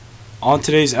On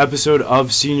today's episode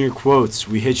of Senior Quotes,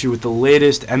 we hit you with the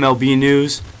latest MLB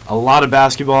news, a lot of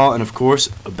basketball, and of course,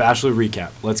 a Bachelor recap.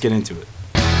 Let's get into it.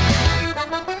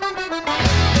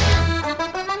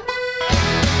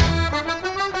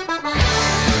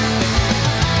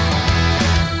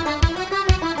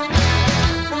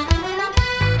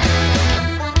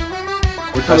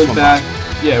 We're coming back.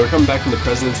 Yeah, we're coming back from the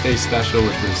President's Day special,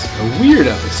 which was a weird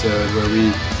episode where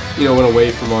we, went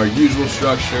away from our usual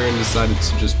structure and decided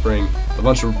to just bring a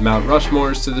bunch of Mount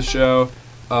Rushmores to the show.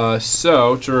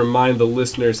 So, to remind the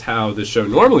listeners how the show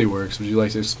normally works, would you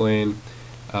like to explain,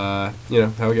 how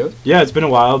it goes? Yeah, it's been a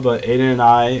while, but Aiden and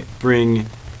I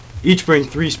each bring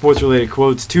 3 sports-related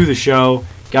quotes to the show.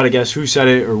 Got to guess who said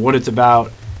it or what it's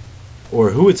about or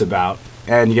who it's about,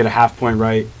 and you get a half point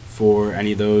right for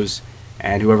any of those,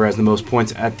 and whoever has the most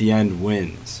points at the end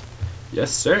wins.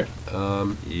 Yes, sir.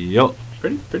 Yup.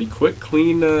 Pretty quick,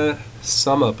 clean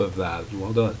sum up of that.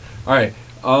 Well done. All right.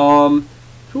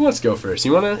 Who wants to go first?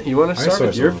 You wanna start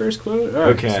with your first quote? All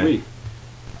right, okay. Sweet.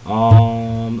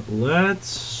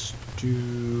 Let's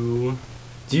do.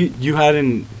 Do you have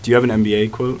an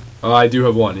NBA quote? Oh, I do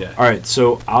have one. Yeah. All right,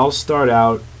 so I'll start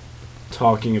out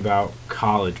talking about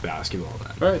college basketball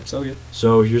then. All right, sounds good.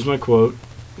 So here's my quote.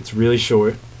 It's really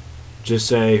short. Just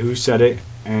say who said it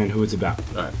and who it's about.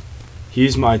 All right.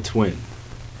 He's my twin.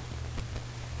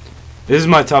 This is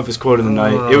my toughest quote of the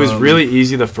night. It was really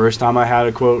easy the first time I had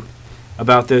a quote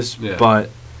about this, but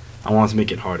I wanted to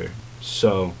make it harder.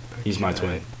 So, he's my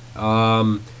twin.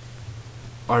 Are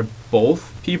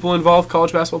both people involved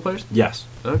college basketball players? Yes.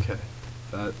 Okay.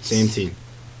 Same team.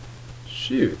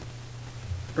 Shoot.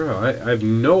 Bro, I have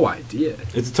no idea.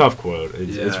 It's a tough quote.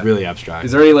 It's really abstract.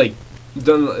 Is there any,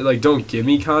 don't give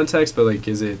me context, but,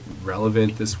 is it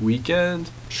relevant this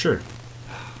weekend? Sure.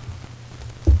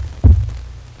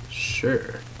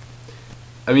 Sure.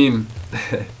 I mean,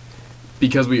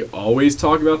 because we always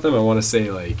talk about them, I want to say,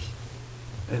 it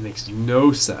makes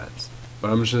no sense.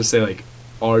 But I'm just going to say,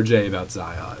 RJ about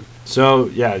Zion. So,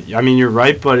 yeah, I mean, you're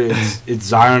right, but it's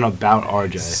Zion about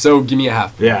RJ. So, give me a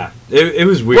half point. Yeah, it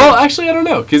was weird. Well, actually, I don't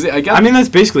know, because I mean, that's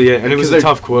basically it, and it was a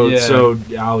tough quote, so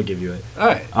I'll give you it. All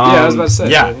right. I was about to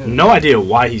say. Yeah, no idea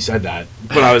why he said that,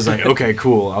 but I was like, okay,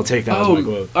 cool, I'll take that as my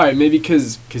quote. All right, maybe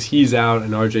because he's out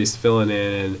and RJ's filling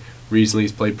in, and recently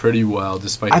he's played pretty well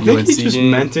despite the UNC game. I think he just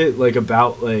meant it,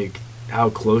 about, how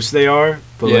close they are,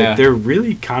 but, they're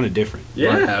really kind of different.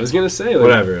 Yeah, I was going to say.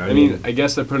 Whatever. I mean, I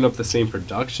guess they're putting up the same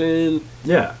production.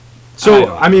 Yeah.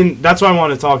 So, I mean, that's what I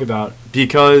want to talk about,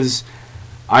 because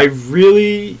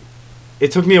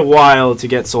it took me a while to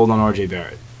get sold on RJ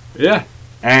Barrett. Yeah.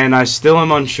 And I still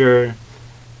am unsure,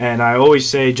 and I always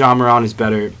say Ja Morant is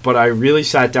better, but I really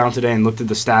sat down today and looked at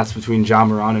the stats between Ja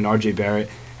Morant and RJ Barrett,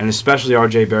 and especially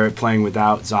RJ Barrett playing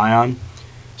without Zion.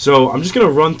 So I'm just going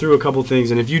to run through a couple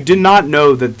things, and if you did not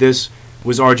know that this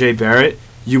was RJ Barrett,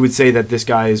 you would say that this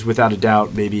guy is without a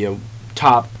doubt maybe a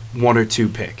top 1 or 2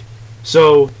 pick.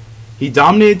 So he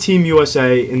dominated Team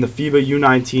USA in the FIBA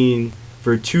U19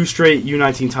 for 2 straight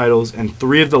U19 titles and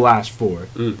 3 of the last 4.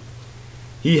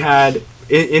 He had,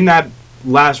 in that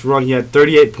last run, he had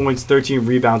 38 points, 13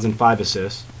 rebounds, and 5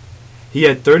 assists. He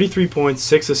had 33 points,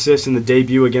 6 assists in the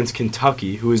debut against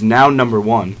Kentucky, who is now number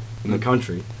 1 in the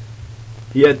country.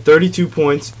 He had 32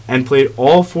 points and played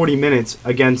all 40 minutes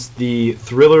against the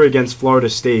thriller against Florida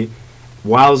State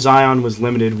while Zion was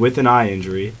limited with an eye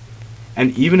injury.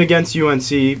 And even against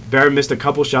UNC, Barrett missed a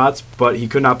couple shots, but he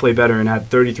could not play better and had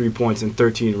 33 points and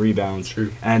 13 rebounds.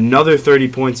 True. And another 30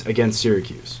 points against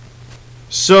Syracuse.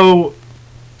 So,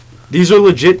 these are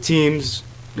legit teams.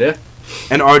 Yeah.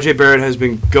 And RJ Barrett has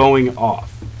been going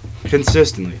off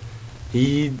consistently.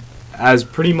 He has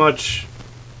pretty much,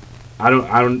 I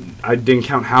didn't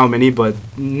count how many, but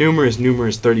numerous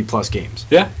 30-plus games.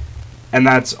 Yeah. And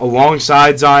that's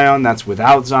alongside Zion, that's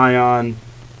without Zion.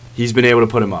 He's been able to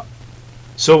put him up.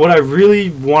 So what I really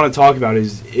want to talk about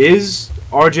is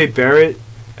RJ Barrett,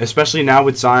 especially now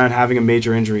with Zion having a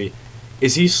major injury,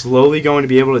 is he slowly going to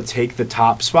be able to take the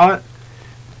top spot?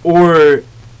 Or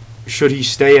should he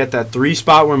stay at that 3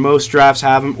 spot where most drafts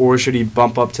have him, or should he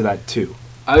bump up to that 2?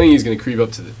 I think he's going to creep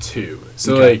up to the 2.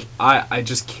 So, okay. I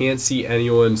just can't see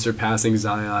anyone surpassing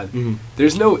Zion. Mm-hmm.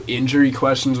 There's no injury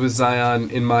questions with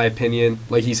Zion, in my opinion.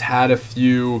 He's had a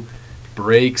few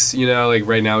breaks,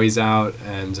 right now he's out,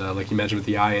 and like you mentioned with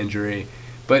the eye injury.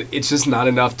 But it's just not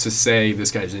enough to say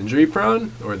this guy's injury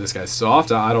prone or this guy's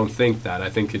soft. I don't think that. I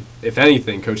think, if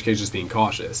anything, Coach K's just being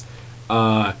cautious.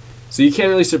 So you can't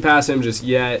really surpass him just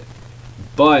yet,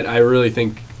 but I really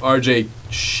think RJ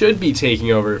should be taking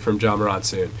over from Ja Morant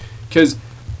soon. Because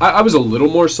I was a little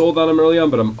more sold on him early on,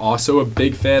 but I'm also a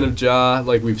big fan of Ja,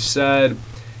 like we've said.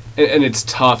 and it's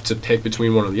tough to pick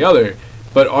between one or the other.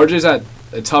 But RJ's at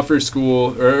a tougher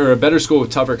school or a better school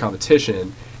with tougher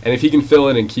competition. And if he can fill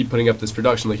in and keep putting up this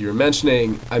production like you were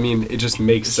mentioning, I mean, it just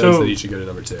makes sense that he should go to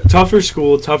number 2. Tougher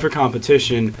school, tougher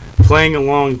competition, playing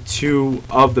along 2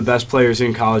 of the best players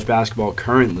in college basketball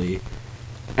currently,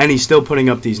 and he's still putting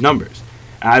up these numbers.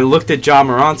 I looked at Ja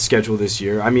Morant's schedule this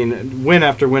year. I mean, win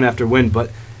after win after win, but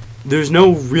there's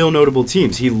no real notable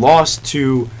teams. He lost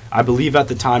to, I believe at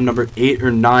the time, number 8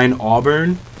 or 9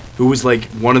 Auburn, who was like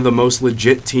one of the most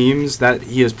legit teams that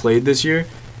he has played this year.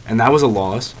 And that was a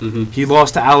loss. Mm-hmm. He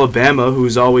lost to Alabama,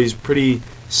 who's always pretty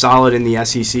solid in the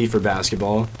SEC for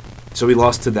basketball. So he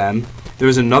lost to them. There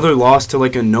was another loss to,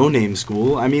 like, a no-name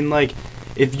school. I mean, like,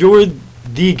 if you're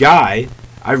the guy,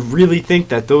 I really think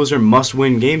that those are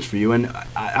must-win games for you. And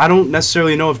I don't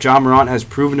necessarily know if Ja Morant has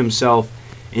proven himself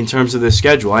in terms of the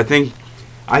schedule. I think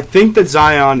that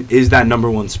Zion is that number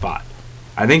 1 spot.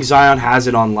 I think Zion has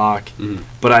it on lock. Mm-hmm.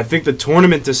 But I think the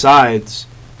tournament decides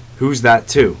who's that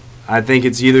too. I think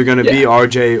it's either going to be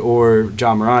RJ or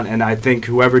Ja Morant, and I think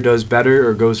whoever does better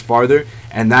or goes farther,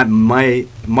 and that might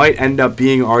end up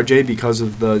being RJ because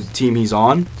of the team he's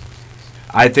on,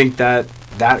 I think that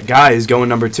guy is going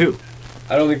number 2.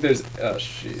 I don't think there's... Oh,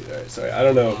 shoot. All right, sorry. I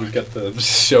don't know who's got the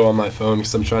show on my phone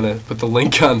because I'm trying to put the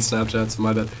link on Snapchat, so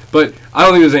my bad. But I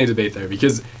don't think there's any debate there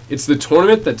because it's the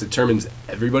tournament that determines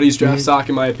everybody's draft stock,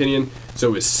 in my opinion.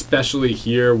 So especially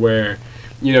here where,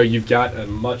 you know, you've got a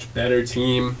much better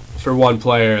team for one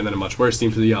player and then a much worse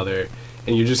team for the other,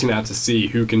 and you're just going to have to see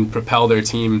who can propel their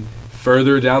team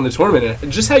further down the tournament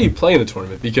and just how you play in the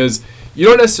tournament, because you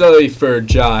don't necessarily for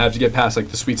Ja have to get past like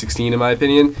the Sweet 16 in my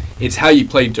opinion. It's how you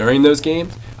play during those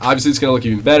games. Obviously it's going to look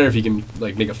even better if you can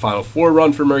like make a Final Four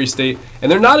run for Murray State,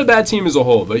 and they're not a bad team as a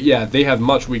whole, but yeah, they have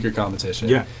much weaker competition.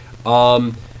 Yeah.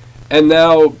 And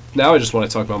now I just want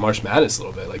to talk about March Madness a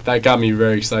little bit. Like that got me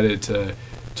very excited to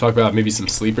talk about maybe some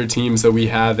sleeper teams that we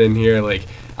have in here. Like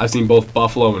I've seen both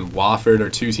Buffalo and Wofford are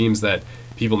 2 teams that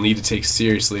people need to take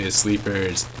seriously as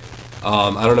sleepers.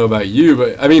 I don't know about you,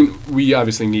 but I mean, we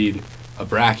obviously need a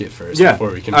bracket first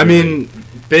before we can. I mean,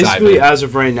 basically as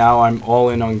of right now, I'm all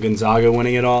in on Gonzaga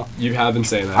winning it all. You have been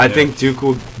saying that. I think Duke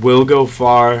will go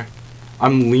far.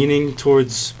 I'm leaning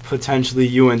towards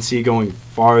potentially UNC going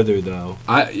farther, though.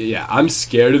 I'm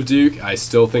scared of Duke. I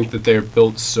still think that they're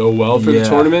built so well for the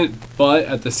tournament, but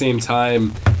at the same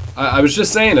time, I was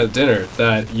just saying at dinner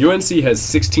that UNC has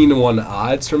 16-1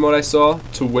 odds from what I saw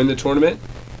to win the tournament,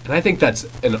 and I think that's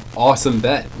an awesome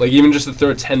bet. Like even just to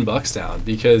throw $10 down,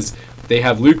 because they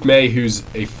have Luke May, who's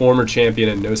a former champion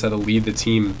and knows how to lead the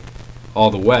team all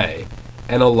the way,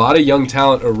 and a lot of young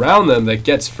talent around them that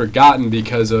gets forgotten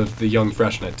because of the young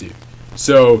freshmen at Duke.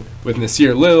 So with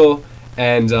Nasir Little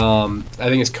and I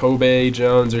think it's Kobe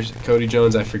Jones or Cody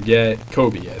Jones, I forget.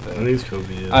 Kobe, I think. I think it's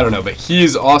Kobe, yeah. I don't know, but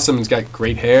he's awesome. He's got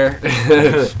great hair.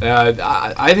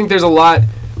 I think there's a lot,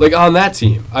 like, on that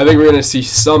team. I think we're going to see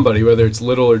somebody, whether it's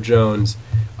Little or Jones.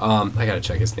 I got to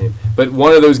check his name. But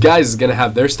one of those guys is going to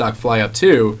have their stock fly up,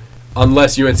 too,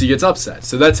 unless UNC gets upset.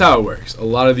 So that's how it works. A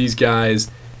lot of these guys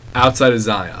outside of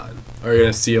Zion are going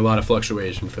to see a lot of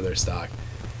fluctuation for their stock.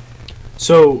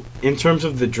 So, in terms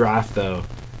of the draft, though,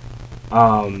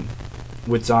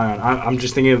 with Zion, I'm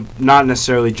just thinking of not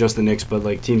necessarily just the Knicks, but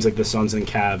like teams like the Suns and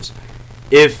Cavs.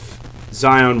 If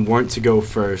Zion weren't to go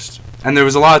first, and there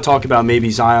was a lot of talk about maybe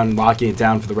Zion locking it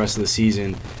down for the rest of the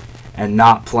season and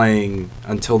not playing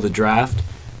until the draft,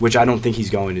 which I don't think he's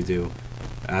going to do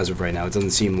as of right now. It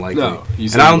doesn't seem likely. No,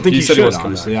 and I don't think he should,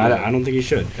 honestly. I don't think he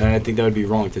should. And I think that would be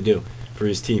wrong to do for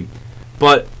his team.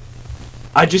 But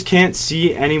I just can't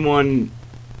see anyone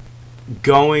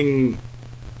going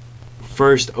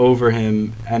first over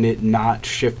him and it not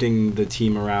shifting the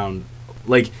team around.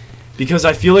 Like, because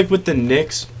I feel like with the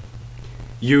Knicks,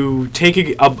 you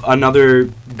take another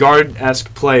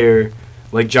guard-esque player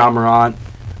like Ja Morant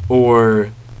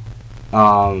or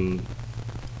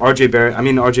R.J. Barrett. I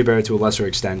mean, R.J. Barrett to a lesser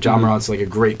extent. Ja Morant's like a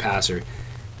great passer.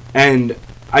 And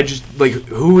I just, like,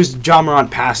 who is Ja Morant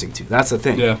passing to? That's the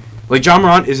thing. Yeah. Like, Ja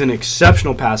Morant is an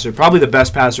exceptional passer, probably the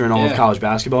best passer in all of college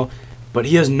basketball, but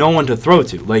he has no one to throw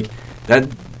to. Like, that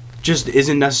just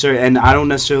isn't necessary, and I don't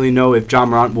necessarily know if Ja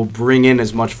Morant will bring in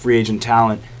as much free agent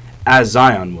talent as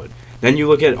Zion would. Then you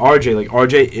look at RJ, like,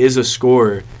 RJ is a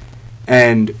scorer,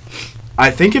 and I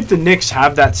think if the Knicks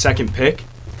have that second pick,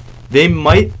 they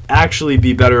might actually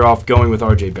be better off going with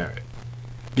RJ Barrett.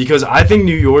 Because I think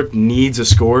New York needs a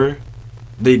scorer.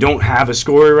 They don't have a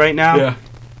scorer right now,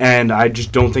 and I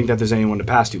just don't think that there's anyone to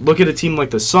pass to. Look at a team like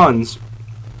the Suns.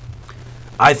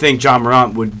 I think Ja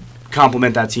Morant would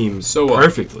complement that team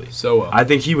perfectly. So well. I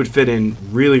think he would fit in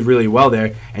really, really well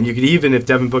there. And you could even, if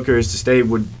Devin Booker is to stay,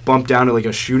 would bump down to like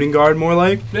a shooting guard more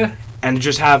like. Yeah. And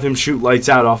just have him shoot lights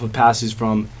out off of passes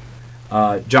from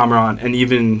Ja Morant. And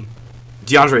even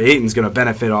DeAndre Ayton's going to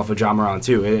benefit off of Ja Morant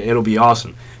too. It'll be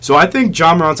awesome. So I think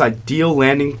Ja Morant's ideal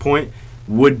landing point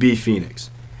would be Phoenix.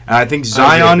 And I think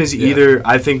Zion would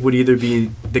either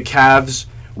be the Cavs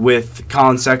with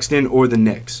Colin Sexton or the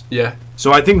Knicks. Yeah.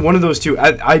 So I think one of those two.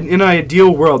 In an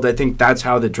ideal world, I think that's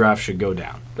how the draft should go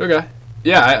down. Okay.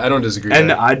 Yeah, I don't disagree.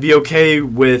 And I'd be okay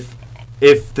with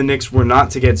if the Knicks were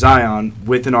not to get Zion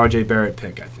with an RJ Barrett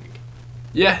pick, I think.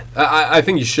 Yeah, I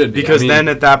think you should be. Because then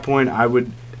at that point, I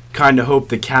would kind of hope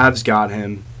the Cavs got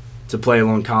him to play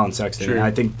along Colin Sexton. True. And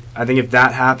I think if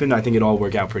that happened, I think it'd all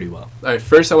work out pretty well. All right,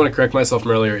 first I want to correct myself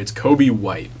from earlier. It's Kobe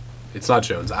White. It's not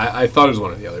Jones. I thought it was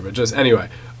one or the other, but just anyway.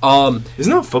 Isn't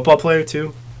that a football player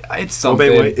too? It's something.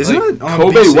 Kobe White. Isn't it on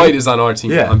Kobe BC? White is on our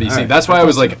team on BC. Right. That's why I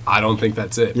was like, I don't think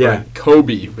that's it. Yeah. But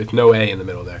Kobe with no A in the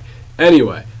middle there.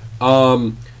 Anyway,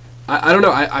 I don't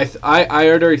know. I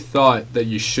already thought that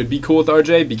you should be cool with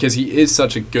RJ because he is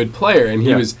such a good player and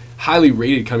he was highly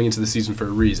rated coming into the season for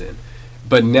a reason.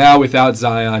 But now without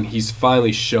Zion, he's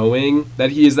finally showing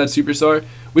that he is that superstar,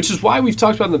 which is why we've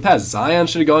talked about in the past. Zion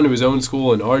should have gone to his own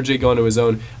school and RJ gone to his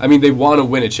own. I mean, they want to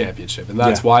win a championship, and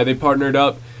that's why they partnered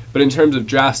up. But in terms of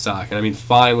draft stock, and I mean,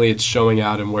 finally it's showing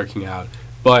out and working out.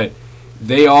 But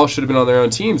they all should have been on their own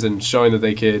teams and showing that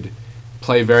they could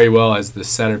play very well as the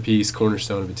centerpiece,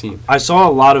 cornerstone of a team. I saw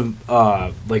a lot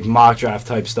of like mock draft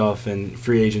type stuff and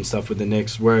free agent stuff with the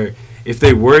Knicks where if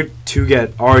they were to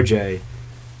get RJ,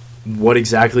 what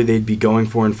exactly they'd be going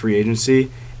for in free agency.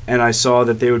 And I saw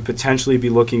that they would potentially be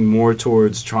looking more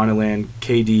towards trying to land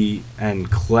KD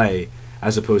and Clay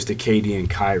as opposed to KD and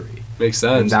Kyrie. Makes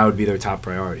sense. And that would be their top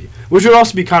priority. Which would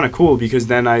also be kind of cool because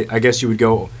then I guess you would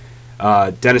go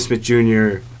Dennis Smith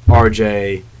Jr.,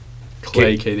 RJ,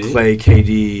 Clay, KD. Clay,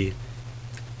 KD.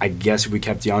 I guess if we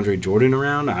kept DeAndre Jordan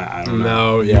around, I don't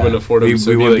know. No, you wouldn't afford him.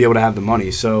 We wouldn't be able to have the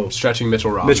money. So stretching Mitchell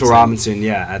Robinson. Mitchell Robinson,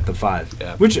 at the 5.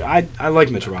 Yeah. Which I like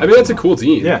Mitchell Robinson. I mean, that's a cool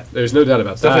team. Yeah. There's no doubt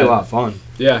about it's that. Definitely a lot of fun.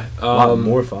 Yeah. A lot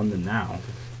more fun than now.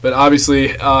 But obviously,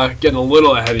 getting a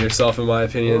little ahead of yourself, in my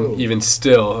opinion, even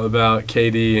still, about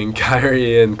KD and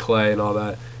Kyrie and Clay and all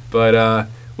that. But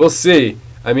we'll see.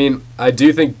 I mean, I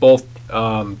do think both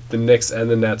the Knicks and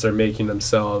the Nets are making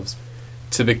themselves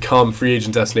to become free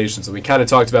agent destinations. And we kind of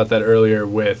talked about that earlier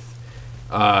with,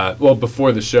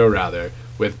 before the show, rather,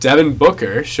 with Devin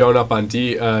Booker showing up on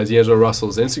D'Angelo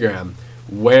Russell's Instagram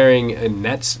wearing a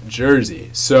Nets jersey.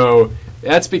 So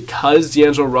that's because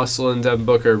D'Angelo Russell and Devin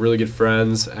Booker are really good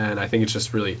friends, and I think it's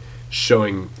just really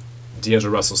showing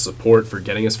D'Angelo Russell's support for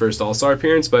getting his first All-Star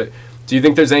appearance. But do you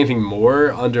think there's anything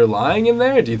more underlying in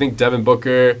there? Do you think Devin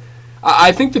Booker...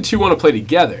 I think the two want to play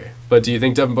together, but do you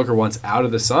think Devin Booker wants out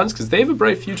of the Suns? Because they have a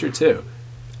bright future, too.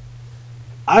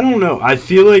 I don't know. I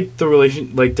feel like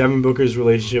Devin Booker's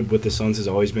relationship with the Suns has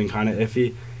always been kind of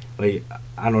iffy. Like,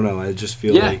 I don't know. I just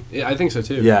feel like... Yeah, I think so,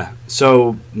 too. Yeah.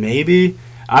 So, maybe...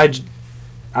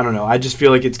 I don't know. I just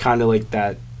feel like it's kind of like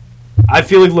that. I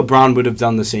feel like LeBron would have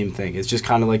done the same thing. It's just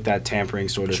kind of like that tampering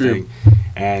sort of thing.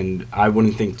 And I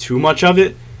wouldn't think too much of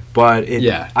it. But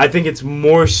I think it's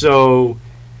more so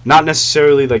not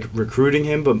necessarily like recruiting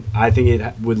him, but I think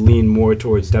it would lean more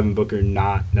towards Devin Booker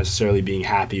not necessarily being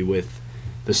happy with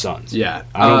the Suns. Yeah.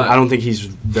 I don't think he's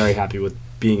very happy with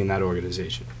being in that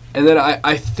organization. And then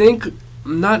I think...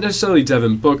 not necessarily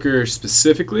Devin Booker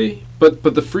specifically, but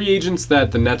the free agents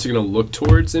that the Nets are going to look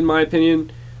towards, in my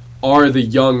opinion, are the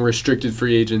young restricted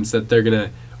free agents that they're going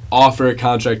to offer a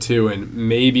contract to, and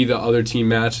maybe the other team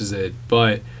matches it.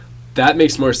 But that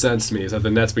makes more sense to me, is that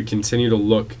the Nets would continue to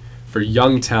look for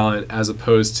young talent as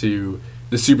opposed to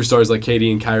the superstars like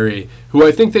KD and Kyrie, who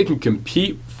I think they can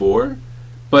compete for,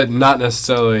 but not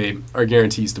necessarily are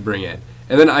guarantees to bring in.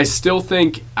 And then I still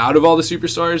think out of all the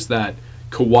superstars that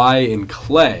Kawhi and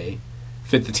Clay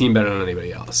fit the team better than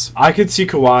anybody else. I could see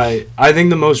Kawhi. I think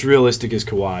the most realistic is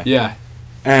Kawhi. Yeah.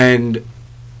 And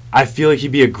I feel like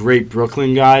he'd be a great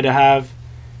Brooklyn guy to have.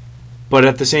 But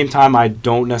at the same time, I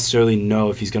don't necessarily know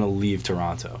if he's going to leave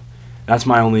Toronto. That's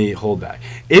my only holdback.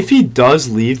 If he does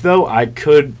leave, though, I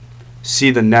could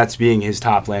see the Nets being his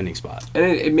top landing spot. And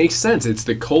it makes sense. It's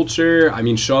the culture. I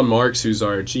mean, Sean Marks, who's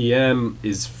our GM,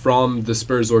 is from the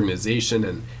Spurs organization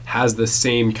and has the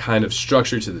same kind of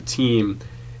structure to the team.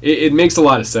 It makes a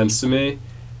lot of sense to me.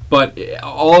 But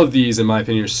all of these, in my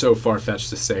opinion, are so far-fetched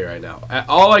to say right now.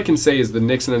 All I can say is the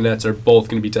Knicks and the Nets are both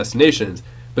going to be destinations,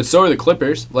 but so are the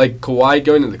Clippers. Like, Kawhi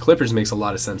going to the Clippers makes a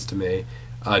lot of sense to me.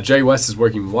 Jerry West is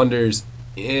working wonders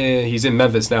he's in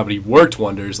Memphis now, but he worked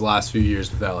wonders the last few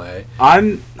years with LA.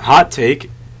 I'm hot take,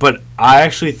 but I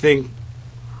actually think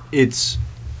it's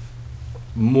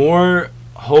more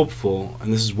hopeful,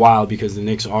 and this is wild because the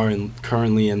Knicks are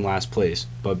currently in last place,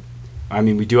 but I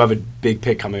mean we do have a big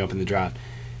pick coming up in the draft,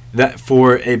 that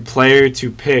for a player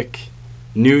to pick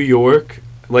New York,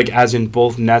 like as in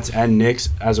both Nets and Knicks,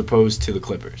 as opposed to the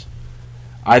Clippers.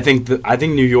 I think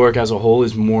New York as a whole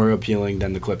is more appealing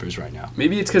than the Clippers right now.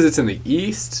 Maybe it's because it's in the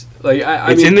East. Like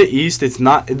I it's mean, in the East. It's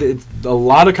not. It's a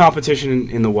lot of competition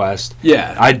in the West.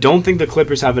 Yeah. I don't think the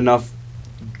Clippers have enough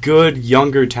good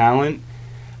younger talent.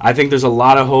 I think there's a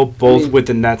lot of hope both with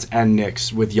the Nets and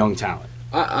Knicks with young talent.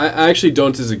 I actually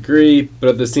don't disagree, but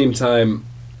at the same time,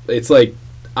 it's like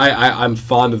I'm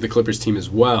fond of the Clippers team as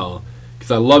well because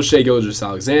I love Shai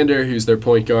Gilgeous-Alexander, who's their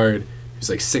point guard, who's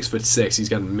like 6'6". He's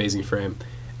got an amazing frame.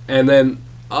 And then,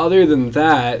 other than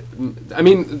that, I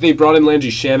mean, they brought in Landry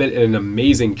Shamet and an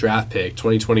amazing draft pick,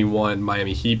 2021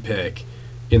 Miami Heat pick,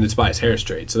 in the Tobias Harris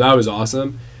trade. So that was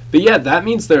awesome. But yeah, that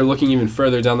means they're looking even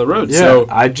further down the road. Yeah, so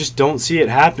I just don't see it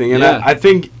happening. And yeah. I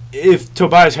think if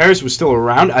Tobias Harris was still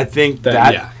around, I think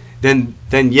then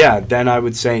I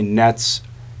would say Nets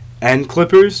and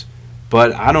Clippers.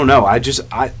 But I don't know.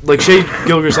 Like Shai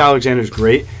Gilgeous-Alexander is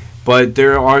great. But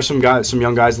there are some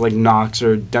young guys like Knox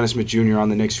or Dennis Smith Jr. on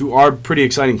the Knicks who are pretty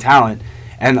exciting talent,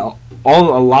 and a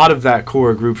lot of that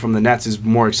core group from the Nets is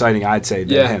more exciting, I'd say,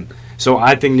 than him. So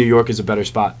I think New York is a better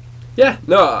spot. Yeah,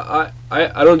 no,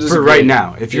 I don't disagree. For right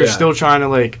now, if you're still trying to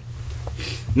like,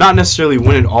 not necessarily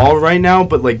win it all right now,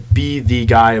 but like be the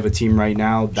guy of a team right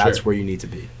now, that's where you need to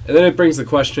be. And then it brings the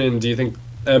question: do you think?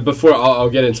 Before I'll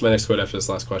get into my next quote after this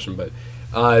last question, but.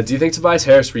 Do you think Tobias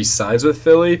Harris re-signs with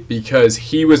Philly? Because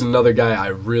he was another guy I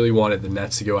really wanted the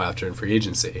Nets to go after in free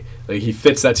agency. Like, he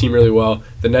fits that team really well.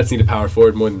 The Nets need a power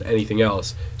forward more than anything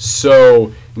else.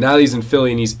 So now that he's in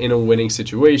Philly and he's in a winning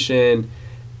situation,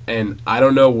 and I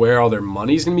don't know where all their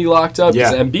money's going to be locked up.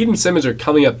 Because Embiid and Simmons are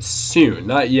coming up soon.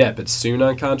 Not yet, but soon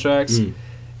on contracts.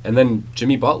 And then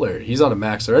Jimmy Butler, he's on a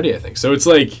max already, I think. So it's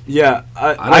like... Yeah,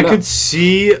 I could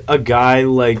see a guy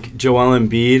like Joel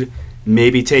Embiid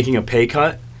maybe taking a pay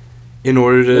cut in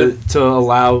order to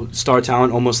allow star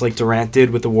talent, almost like Durant did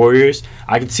with the Warriors.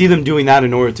 I could see them doing that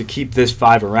in order to keep this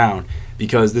 5 around,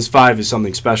 because this 5 is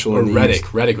something special. Or in the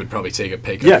East. Reddick would probably take a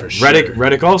pay cut for sure.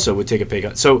 Reddick also would take a pay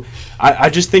cut. So I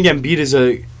just think Embiid is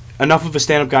enough of a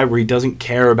stand-up guy where he doesn't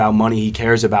care about money, he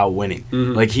cares about winning.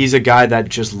 Like, he's a guy that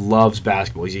just loves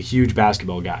basketball. He's a huge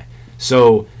basketball guy.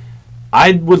 So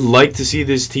I would like to see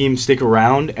this team stick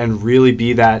around and really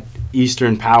be that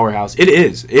Eastern powerhouse. It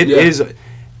is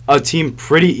a team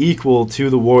pretty equal to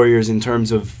the Warriors in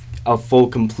terms of a full,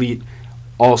 complete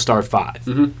all-star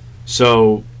 5.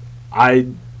 So I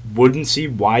wouldn't see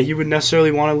why he would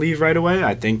necessarily want to leave right away.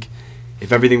 I think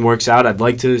if everything works out, I'd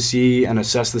like to see and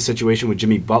assess the situation with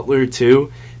Jimmy Butler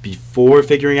too before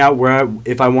figuring out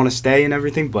if I want to stay and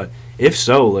everything. But if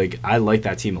so, like, I like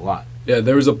that team a lot. Yeah,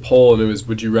 there was a poll, and it was,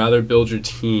 would you rather build your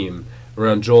team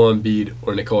around Joel Embiid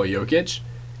or Nikola Jokic?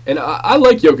 And I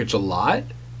like Jokic a lot,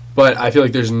 but I feel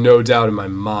like there's no doubt in my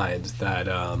mind that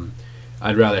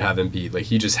I'd rather have Embiid. Like,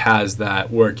 he just has that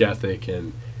work ethic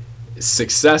and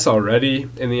success already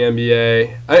in the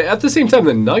NBA. At the same time,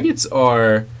 the Nuggets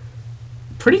are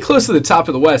pretty close to the top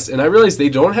of the West, and I realize they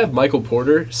don't have Michael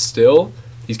Porter still.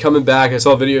 He's coming back. I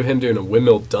saw a video of him doing a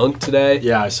windmill dunk today.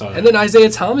 Yeah, I saw that. And then Isaiah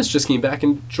Thomas just came back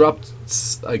and dropped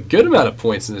a good amount of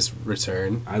points in this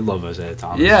return. I love Isaiah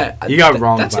Thomas. Yeah. You got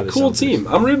wrong That's by a the cool Celtics. team.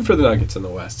 I'm rooting for the Nuggets in the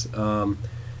West.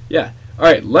 Yeah. All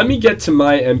right, let me get to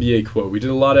my NBA quote. We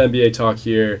did a lot of NBA talk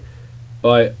here,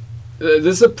 but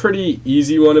this is a pretty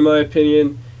easy one in my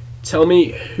opinion. Tell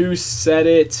me who said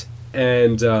it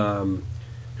and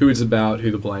who it's about,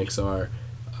 who the blanks are.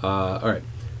 All right.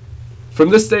 From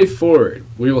this day forward,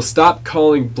 we will stop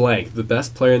calling blank the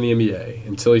best player in the NBA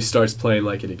until he starts playing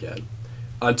like it again.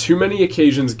 On too many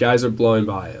occasions, guys are blowing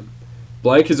by him.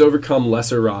 Blank has overcome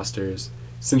lesser rosters.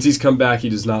 Since he's come back, he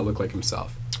does not look like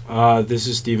himself. This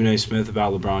is Stephen A. Smith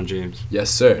about LeBron James. Yes,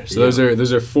 sir. So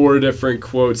those are 4 different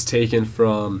quotes taken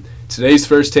from today's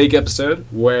First Take episode,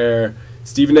 where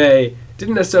Stephen A.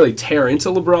 didn't necessarily tear into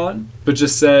LeBron, but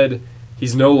just said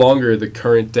he's no longer the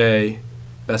current day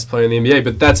best player in the NBA,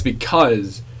 but that's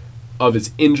because of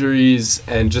his injuries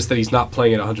and just that he's not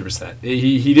playing at 100%.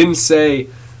 He didn't say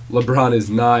LeBron is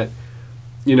not,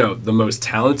 the most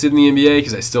talented in the NBA,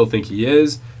 because I still think he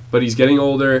is, but he's getting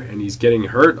older and he's getting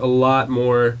hurt a lot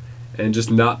more and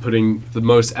just not putting the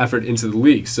most effort into the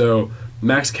league. So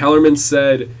Max Kellerman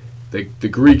said the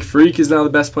Greek Freak is now the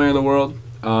best player in the world,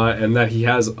 and that he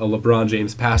has a LeBron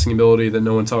James passing ability that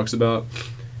no one talks about.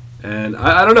 And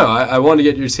I don't know. I want to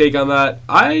get your take on that.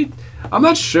 I'm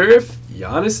not sure if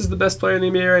Giannis is the best player in the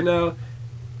NBA right now,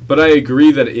 but I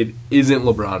agree that it isn't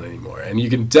LeBron anymore. And you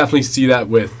can definitely see that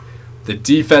with the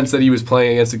defense that he was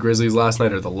playing against the Grizzlies last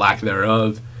night, or the lack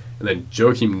thereof. And then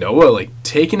Joakim Noah, like,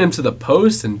 taking him to the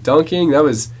post and dunking. That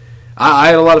was... I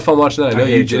had a lot of fun watching that. I know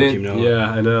you didn't. Noah.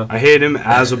 Yeah, I know. I hated him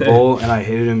as a Bull, and I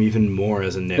hated him even more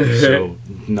as a Knick. So,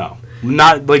 no.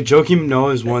 Not, like, Joakim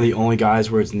Noah is one of the only guys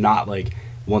where it's not, like,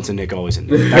 once a Knick, always a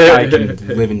Knick. That guy can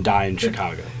live and die in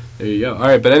Chicago. There you go. All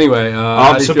right, but anyway.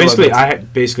 So basically, I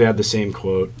had the same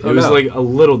quote. It was like a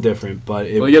little different, but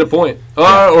well, you get a point.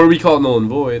 Or we call it null and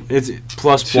void. It's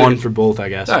 +1 for both, I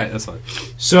guess. All right, that's fine.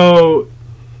 So,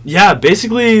 yeah,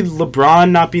 basically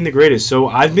LeBron not being the greatest. So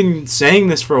I've been saying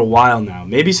this for a while now,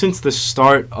 maybe since the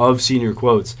start of Senior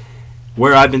Quotes,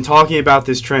 where I've been talking about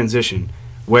this transition,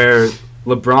 where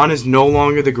LeBron is no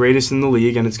longer the greatest in the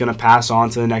league, and it's going to pass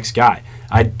on to the next guy.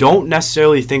 I don't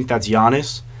necessarily think that's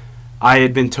Giannis. I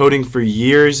had been toting for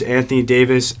years Anthony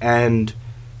Davis and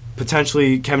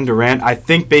potentially Kevin Durant. I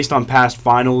think based on past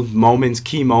final moments,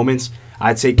 key moments,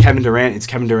 I'd say Kevin Durant. It's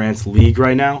Kevin Durant's league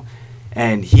right now,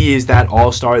 and he is that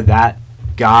all-star, that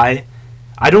guy.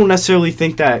 I don't necessarily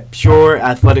think that pure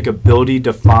athletic ability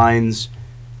defines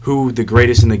who the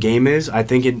greatest in the game is. I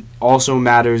think it also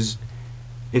matters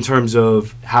in terms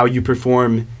of how you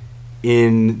perform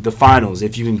in the finals,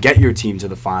 if you can get your team to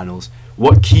the finals,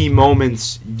 what key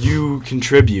moments you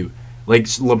contribute. Like,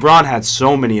 LeBron had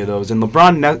so many of those, and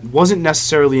LeBron wasn't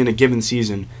necessarily in a given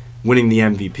season winning the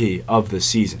MVP of the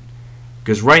season.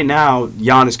 Because right now,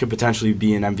 Giannis could potentially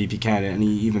be an MVP candidate, and he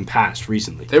even passed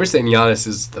recently. They were saying Giannis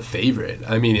is the favorite.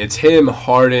 I mean, it's him,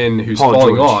 Harden, who's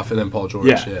falling off, and then Paul George.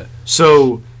 Yeah.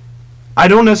 So, I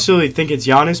don't necessarily think it's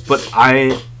Giannis, but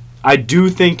I do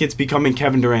think it's becoming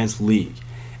Kevin Durant's league.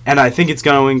 And I think it's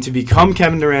going to become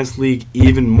Kevin Durant's league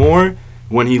even more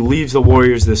when he leaves the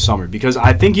Warriors this summer. Because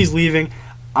I think he's leaving.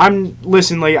 I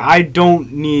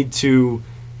don't need to,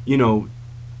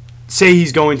 say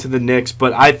he's going to the Knicks,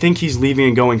 but I think he's leaving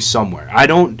and going somewhere.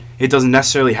 It doesn't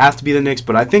necessarily have to be the Knicks,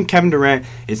 but I think Kevin Durant,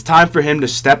 it's time for him to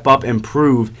step up and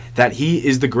prove that he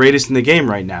is the greatest in the game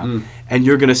right now. And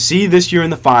you're going to see this year in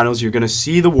the finals, you're going to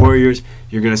see the Warriors,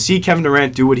 you're going to see Kevin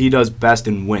Durant do what he does best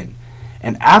and win.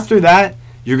 And after that,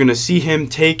 you're going to see him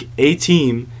take a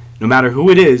team, no matter who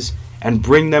it is, and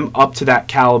bring them up to that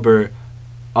caliber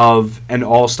of an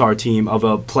all-star team, of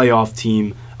a playoff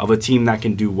team, of a team that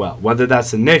can do well. Whether that's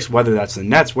the Knicks, whether that's the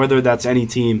Nets, whether that's any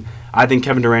team, I think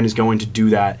Kevin Durant is going to do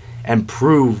that and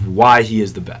prove why he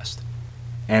is the best.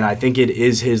 And I think it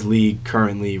is his league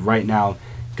currently, right now,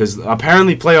 because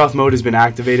apparently playoff mode has been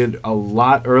activated a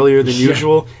lot earlier than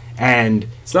usual, and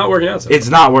it's not working out. It's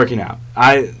not working out.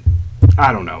 I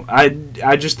don't know.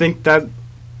 I just think that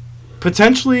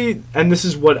potentially, and this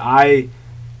is what I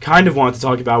kind of want to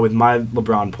talk about with my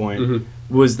LeBron point,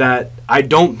 was that I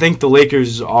don't think the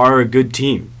Lakers are a good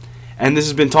team. And this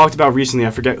has been talked about recently. I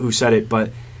forget who said it,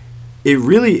 but it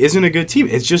really isn't a good team.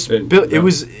 It's just it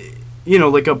was,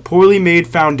 like a poorly made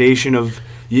foundation of.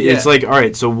 It's like, all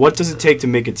right, so what does it take to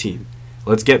make a team?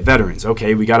 Let's get veterans.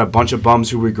 Okay, we got a bunch of bums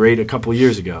who were great a couple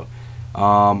years ago.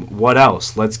 What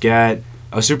else? Let's get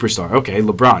a superstar. Okay,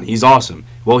 LeBron, he's awesome.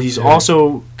 Well, he's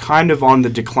also kind of on the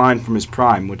decline from his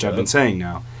prime, which I've been saying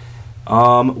now.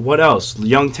 What else?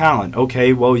 Young talent.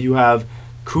 Okay, well, you have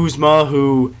Kuzma,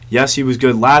 who, yes, he was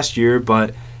good last year,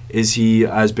 but is he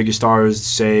as big a star as,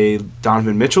 say,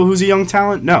 Donovan Mitchell, who's a young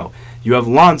talent? No. You have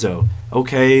Lonzo.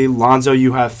 Okay, Lonzo,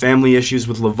 you have family issues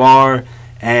with LeVar,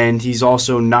 and he's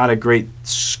also not a great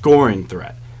scoring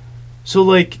threat.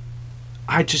 So,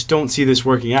 I just don't see this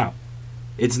working out.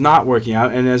 It's not working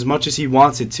out, and as much as he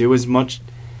wants it to,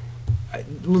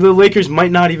 the Lakers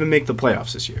might not even make the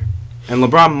playoffs this year. And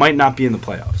LeBron might not be in the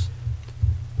playoffs.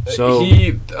 So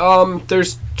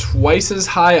there's twice as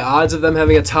high odds of them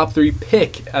having a top 3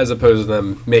 pick as opposed to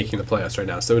them making the playoffs right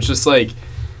now. So it's just I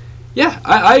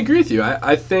agree with you.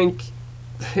 I think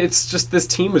it's just this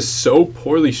team is so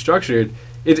poorly structured.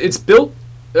 It's built.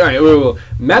 All right, wait.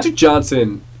 Magic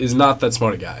Johnson is not that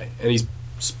smart a guy, and he's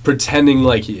pretending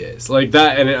like he is like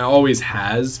that, and it always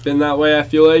has been that way, I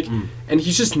feel like. And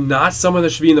he's just not someone that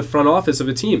should be in the front office of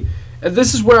a team. And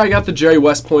this is where I got the Jerry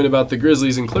West point about the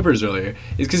Grizzlies and Clippers earlier,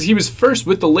 is because he was first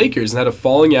with the Lakers and had a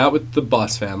falling out with the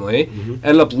Buss family,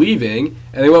 ended up leaving,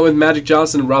 and they went with Magic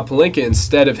Johnson and Rob Pelinka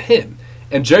instead of him.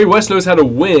 And Jerry West knows how to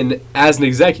win as an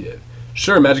executive.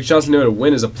 Sure, Magic Johnson knew how to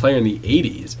win as a player in the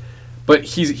 80s, but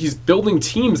he's building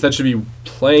teams that should be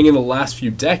playing in the last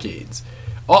few decades.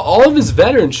 All of his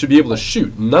veterans should be able to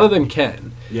shoot. None of them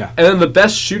can. Yeah. And then the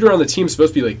best shooter on the team is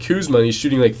supposed to be Kuzma, and he's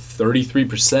shooting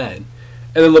 33%.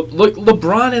 And then look,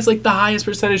 LeBron has like the highest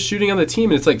percentage shooting on the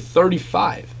team, and it's like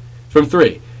 35 from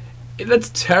 3.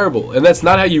 That's terrible, and that's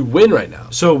not how you win right now.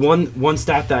 So one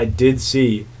stat that I did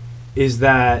see is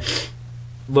that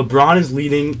LeBron is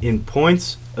leading in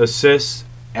points, assists,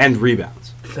 and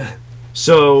rebounds.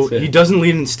 So he doesn't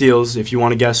lead in steals, if you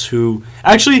want to guess who.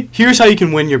 Actually, here's how you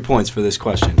can win your points for this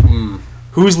question.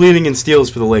 Who's leading in steals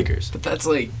for the Lakers? But that's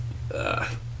like,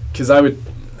 because it's not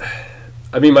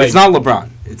LeBron.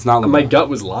 It's not LeBron. My gut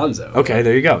was Lonzo. Okay,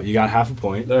 there you go. You got half a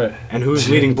point. All right. And who's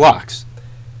leading blocks?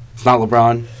 It's not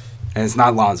LeBron, and it's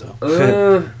not Lonzo.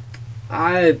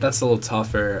 That's a little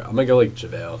tougher. I'm gonna go like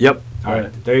JaVale. Yep. All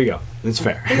right. There you go. That's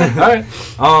fair. All right.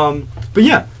 But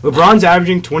yeah, LeBron's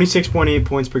averaging 26.8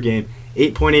 points per game,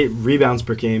 8.8 rebounds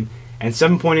per game, and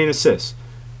 7.8 assists.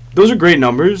 Those are great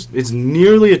numbers. It's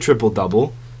nearly a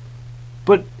triple-double,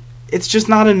 but it's just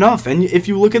not enough. And if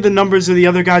you look at the numbers of the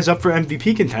other guys up for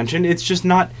MVP contention, it's just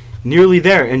not nearly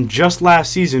there. And just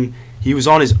last season, he was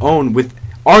on his own with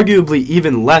arguably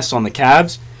even less on the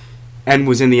Cavs and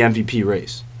was in the MVP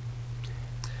race.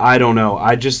 I don't know.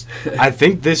 I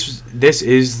think this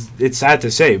is, it's sad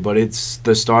to say, but it's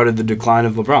the start of the decline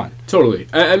of LeBron. Totally.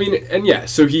 I mean, and yeah,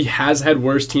 so he has had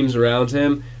worse teams around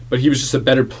him, but he was just a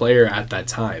better player at that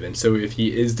time. And so if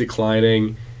he is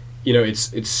declining,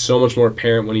 it's so much more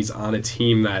apparent when he's on a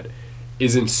team that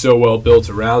isn't so well built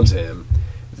around him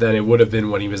than it would have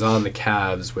been when he was on the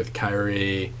Cavs with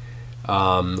Kyrie,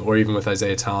 or even with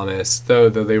Isaiah Thomas, though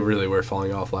they really were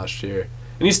falling off last year.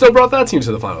 And he still brought that team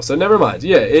to the finals, so never mind.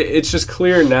 Yeah, it's just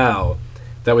clear now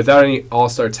that without any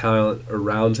all-star talent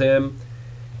around him,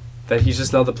 that he's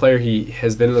just not the player he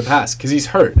has been in the past, because he's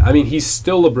hurt. I mean, he's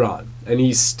still LeBron, and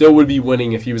he still would be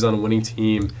winning if he was on a winning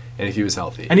team and if he was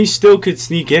healthy. And he still could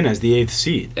sneak in as the 8th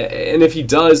seed. And if he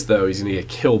does, though, he's going to get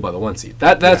killed by the 1 seed.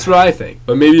 That's what I think.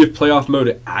 But maybe if playoff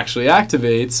mode actually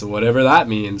activates, whatever that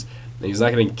means, then he's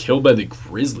not going to get killed by the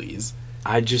Grizzlies.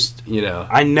 I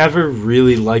never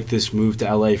really liked this move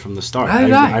to LA from the start.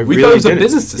 I we really thought it was a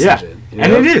business decision. Yeah.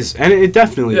 And it is. And it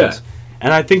definitely is.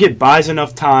 And I think it buys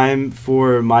enough time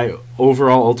for my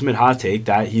overall ultimate hot take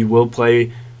that he will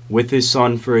play with his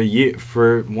son for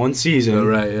 1 season. Oh,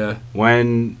 right, yeah.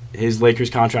 When his Lakers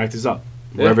contract is up,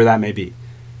 wherever that may be.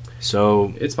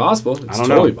 So it's possible. It's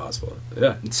totally possible.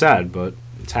 Yeah. It's sad, but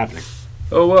it's happening.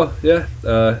 Oh well,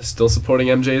 yeah. Still supporting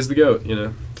MJ as the GOAT,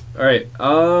 All right.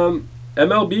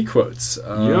 MLB quotes.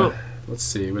 Let's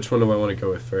see. Which one do I want to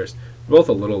go with first? They're both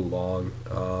a little long.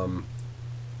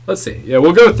 Let's see. Yeah,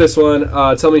 we'll go with this one.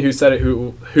 Tell me who said it,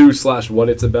 who/what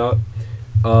it's about.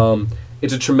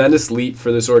 It's a tremendous leap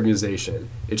for this organization.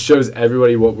 It shows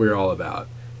everybody what we're all about.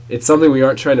 It's something we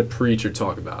aren't trying to preach or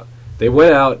talk about. They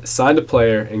went out, signed a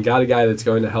player, and got a guy that's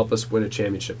going to help us win a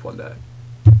championship one day.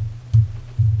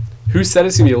 Who said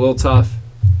it's going to be a little tough,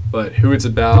 but who it's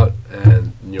about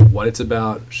and what it's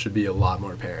about should be a lot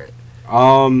more apparent.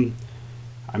 I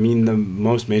mean, the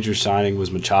most major signing was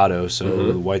Machado,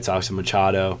 so the White Sox and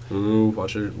Machado. Ooh,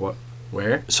 what?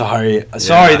 Where? Sorry,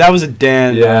 that was a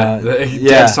Dan.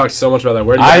 Dan's talked so much about that.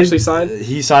 Where did he actually sign?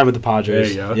 He signed with the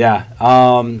Padres. There you go.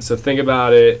 Yeah. So think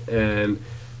about it, and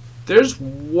there's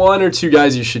 1 or 2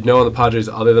 guys you should know on the Padres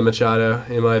other than Machado,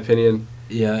 in my opinion.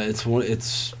 Yeah, it's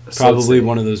probably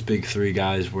one of those big 3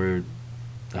 guys where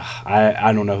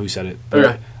I don't know who said it. But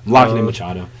okay. I'm locking in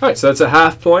Machado. All right, so that's a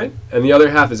half point, and the other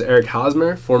half is Eric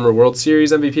Hosmer, former World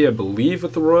Series MVP, I believe,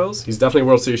 with the Royals. He's definitely a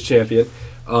World Series champion.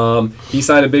 He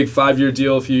signed a big 5-year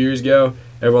deal a few years ago.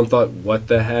 Everyone thought, what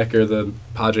the heck are the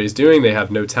Padres doing? They have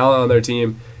no talent on their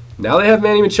team. Now they have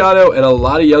Manny Machado and a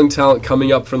lot of young talent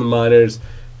coming up from the minors.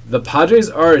 The Padres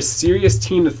are a serious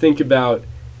team to think about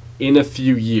in a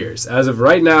few years. As of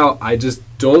right now, I just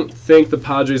don't think the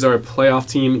Padres are a playoff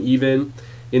team even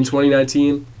in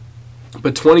 2019.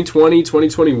 But 2020,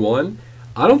 2021,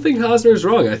 I don't think Hosmer is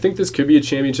wrong. I think this could be a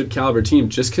championship caliber team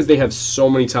just because they have so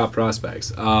many top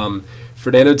prospects.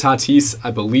 Fernando Tatis,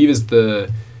 I believe, is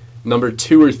the number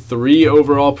 2 or 3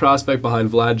 overall prospect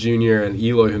behind Vlad Jr. and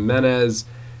Eloy Jimenez.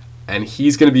 And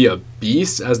he's going to be a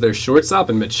beast as their shortstop.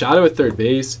 And Machado at third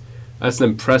base. That's an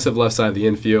impressive left side of the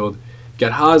infield.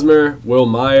 Got Hosmer, Will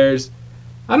Myers.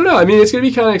 I don't know. I mean, it's going to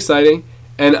be kind of exciting.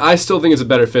 And I still think it's a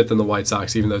better fit than the White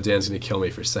Sox, even though Dan's going to kill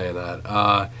me for saying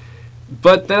that.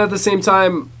 But then at the same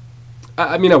time,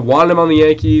 I wanted him on the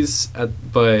Yankees,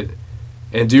 but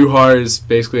Andujar is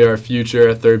basically our future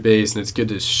at third base, and it's good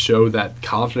to show that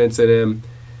confidence in him.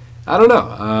 I don't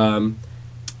know.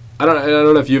 I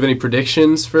don't know if you have any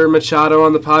predictions for Machado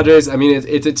on the Padres. I mean,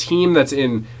 it's a team that's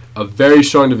in a very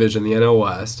strong division, the NL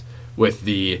West, with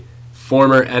the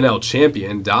former NL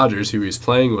champion, Dodgers, who he was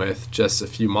playing with just a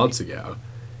few months ago.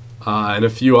 and a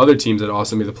few other teams that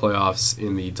also made the playoffs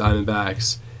in the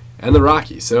Diamondbacks and the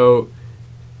Rockies. So,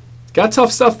 got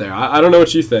tough stuff there. I don't know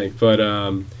what you think, but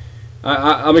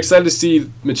I'm excited to see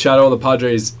Machado on the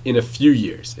Padres in a few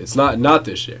years. It's not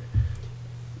this year.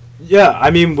 Yeah, I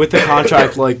mean, with a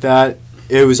contract like that,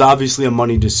 it was obviously a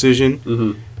money decision.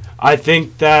 Mm-hmm. I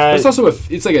think that... It's also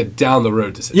it's like a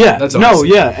down-the-road decision. Yeah, that's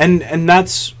and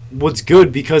that's what's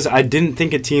good, because I didn't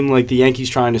think a team like the Yankees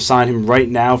trying to sign him right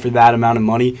now for that amount of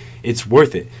money, it's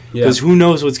worth it. Because who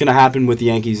knows what's going to happen with the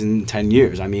Yankees in 10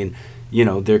 years. I mean,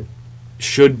 there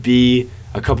should be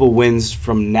a couple wins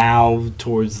from now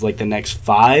towards, like, the next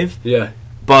 5. Yeah.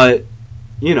 But...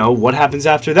 what happens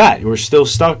after that? We're still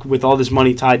stuck with all this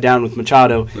money tied down with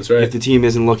Machado. That's right. If the team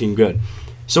isn't looking good.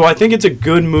 So I think it's a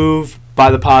good move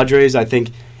by the Padres. I think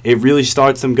it really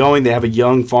starts them going. They have a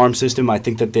young farm system. I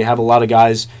think that they have a lot of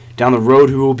guys down the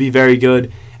road who will be very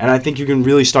good. And I think you can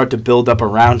really start to build up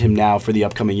around him now for the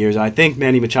upcoming years. And I think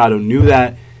Manny Machado knew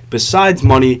that. Besides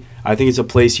money, I think it's a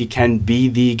place he can be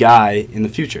the guy in the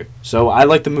future. So I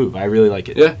like the move. I really like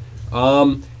it. Yeah.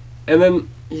 And then,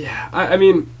 I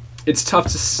mean... It's tough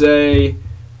to say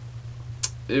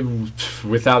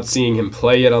without seeing him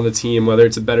play yet on the team whether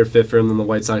it's a better fit for him than the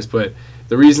White Sox. But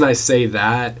the reason I say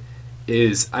that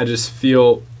is I just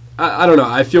feel I don't know.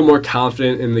 I feel more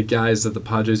confident in the guys that the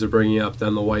Padres are bringing up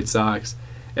than the White Sox.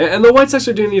 And the White Sox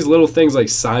are doing these little things like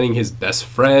signing his best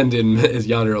friend in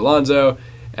Yonder Alonso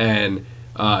and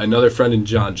another friend in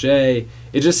John Jay.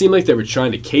 It just seemed like they were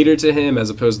trying to cater to him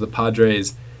as opposed to the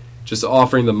Padres just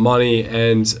offering the money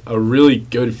and a really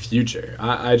good future.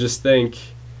 I just think,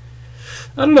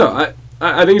 I don't know.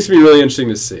 I think it's going to be really interesting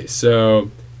to see. So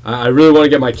I really want to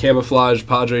get my camouflage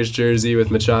Padres jersey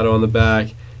with Machado on the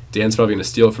back. Dan's probably going to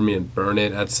steal it from me and burn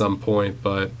it at some point,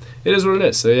 but it is what it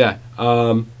is. So yeah,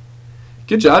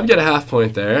 good job. You get a half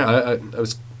point there. I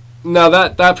was now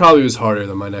that probably was harder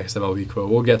than my next MLB quote.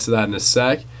 We'll get to that in a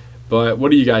sec. But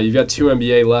what do you got? You've got 2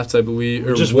 NBA left, I believe.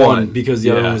 Or just one, because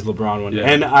the other one was LeBron one. Yeah.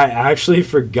 And I actually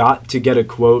forgot to get a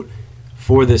quote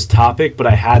for this topic, but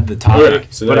I had the topic. Okay.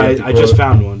 So but I just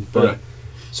found one. But, okay.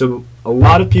 So a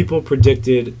lot of people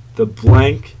predicted the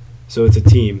blank, so it's a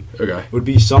team, would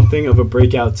be something of a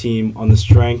breakout team on the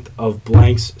strength of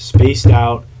blank's spaced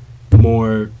out,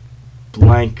 more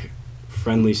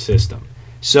blank-friendly system.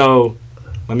 So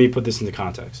let me put this into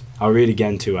context. I'll read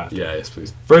again, too, after. Yeah, yes,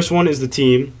 please. First one is the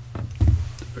team.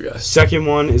 Okay. Second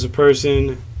one is a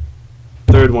person.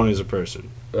 Third one is a person.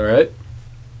 All right.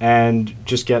 And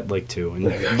just get, 2. And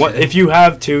if you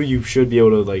have 2, you should be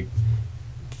able to,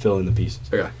 fill in the pieces.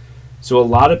 Okay. So a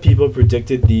lot of people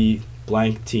predicted the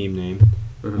blank team name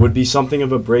would be something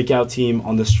of a breakout team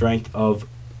on the strength of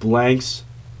blanks,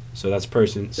 so that's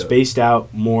person, spaced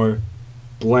out, more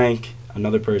blank,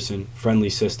 another person, friendly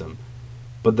system.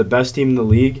 But the best team in the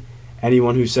league,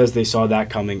 anyone who says they saw that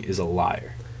coming is a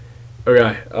liar.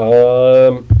 Okay.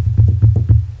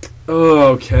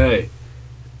 Okay.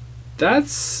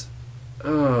 That's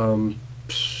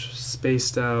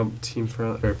spaced out, team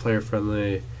friendly or player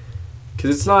friendly.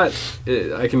 Because it's not.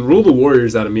 I can rule the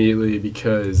Warriors out immediately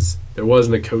because there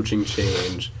wasn't a coaching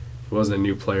change, there wasn't a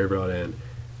new player brought in.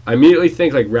 I immediately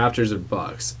think Raptors or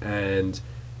Bucks, and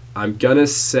I'm gonna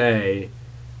say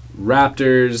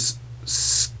Raptors,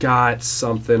 Scott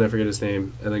something, I forget his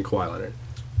name, and then Kawhi Leonard.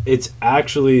 It's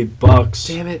actually Bucks.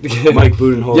 Damn it. Mike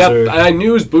Budenholzer. Yep, I knew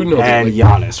it was Budenholzer. And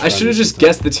Giannis. I should have just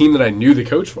guessed the team that I knew the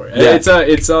coach for. Yeah.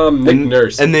 It's Nick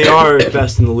Nurse. And they are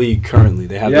best in the league currently.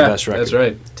 They have the best record. That's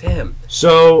right. Damn.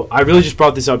 So I really just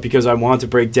brought this up because I want to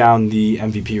break down the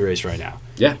MVP race right now.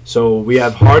 Yeah. So we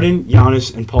have Harden,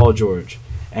 Giannis, and Paul George.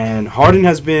 And Harden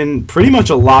has been pretty much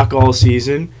a lock all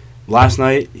season. Last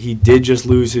night, he did just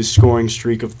lose his scoring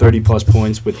streak of 30-plus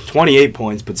points with 28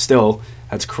 points, but still,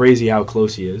 that's crazy how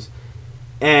close he is.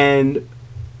 And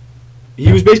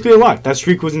he was basically a lock. That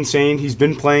streak was insane. He's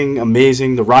been playing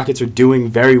amazing. The Rockets are doing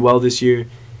very well this year.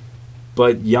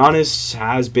 But Giannis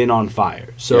has been on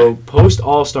fire. So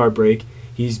post-All-Star break,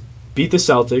 he's beat the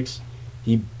Celtics.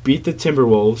 He beat the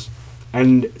Timberwolves.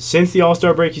 And since the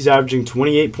All-Star break, he's averaging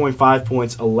 28.5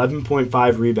 points,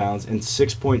 11.5 rebounds, and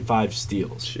 6.5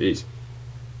 steals. Jeez.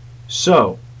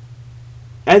 So,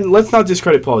 and let's not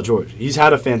discredit Paul George. He's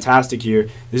had a fantastic year.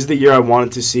 This is the year I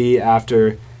wanted to see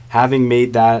after having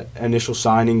made that initial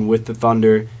signing with the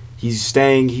Thunder. He's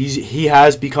staying. He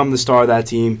has become the star of that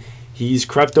team. He's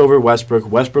crept over Westbrook.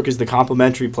 Westbrook is the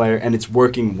complementary player, and it's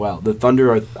working well. The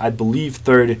Thunder are, I believe,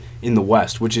 third in the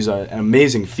West, which is an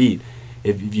amazing feat.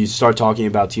 If you start talking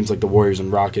about teams like the Warriors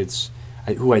and Rockets,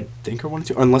 who I think are 1 and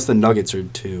 2, unless the Nuggets are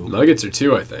 2. Nuggets are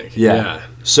 2, I think. Yeah.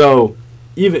 So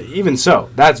even so,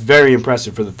 that's very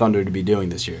impressive for the Thunder to be doing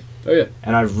this year. Oh, yeah.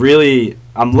 And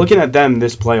I'm looking at them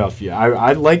this playoff year.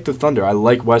 I like the Thunder. I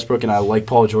like Westbrook, and I like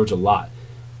Paul George a lot.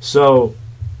 So,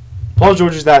 Paul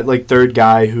George is that like third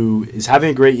guy who is having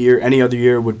a great year. Any other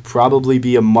year would probably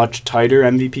be a much tighter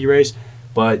MVP race,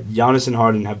 but Giannis and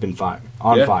Harden have been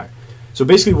on fire. So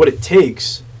basically what it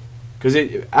takes, because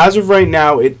as of right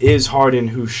now, it is Harden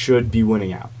who should be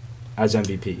winning out as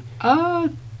MVP.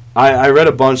 I read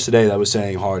a bunch today that was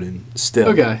saying Harden still.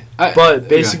 Okay. But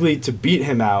basically, to beat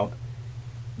him out,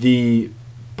 the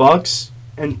Bucks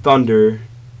and Thunder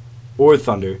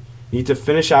need to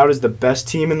finish out as the best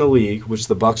team in the league, which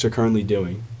the Bucks are currently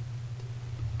doing.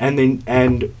 And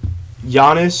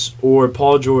Giannis or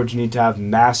Paul George need to have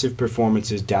massive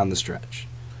performances down the stretch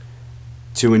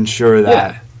to ensure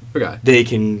that they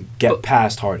can get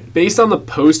past Harden. Based on the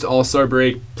post All-Star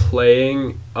break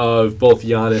playing of both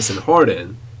Giannis and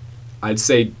Harden, I'd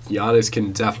say Giannis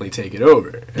can definitely take it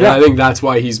over. And I think that's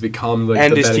why he's become the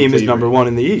and his team favorite. Is number one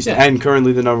in the East and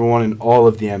currently the number one in all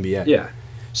of the NBA. Yeah.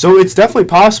 So it's definitely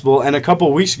possible, and a couple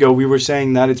of weeks ago we were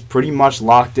saying that it's pretty much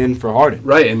locked in for Harden.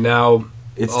 Right, and now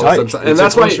it's tight. And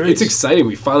that's why it's exciting.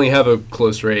 We finally have a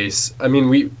close race. I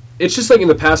mean, it's just like in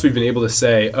the past we've been able to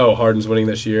say, oh, Harden's winning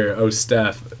this year, oh,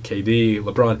 Steph, KD,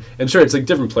 LeBron. And sure, it's like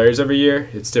different players every year.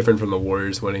 It's different from the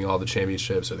Warriors winning all the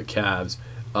championships or the Cavs.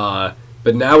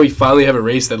 But now we finally have a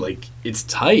race that, like, it's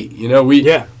tight. You know, we're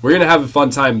going to have a fun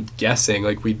time guessing,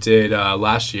 like we did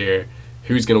last year,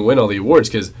 who's going to win all the awards.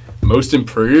 Because most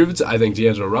improved, I think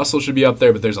D'Angelo Russell should be up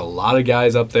there, but there's a lot of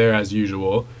guys up there as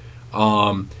usual.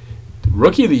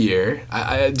 Rookie of the year,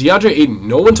 DeAndre Ayton,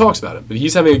 no one talks about him, but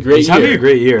he's having a great year. He's having a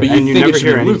great year, but and you never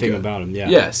hear anything Luka. about him.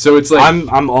 Yeah, so it's like...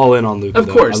 I'm all in on Luka. Of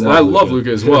course, and I love Luka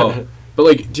as well. But,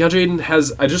 like, DeAndre Ayton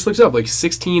has, I just looked it up, like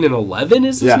 16 and 11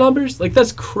 is his numbers? Like,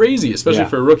 that's crazy, especially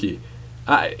for a rookie.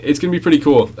 It's going to be pretty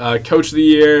cool. Coach of the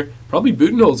year, probably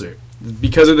Budenholzer,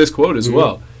 because of this quote as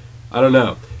well. I don't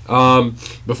know.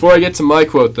 Before I get to my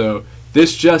quote, though,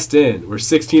 this just in. We're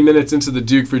 16 minutes into the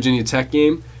Duke-Virginia Tech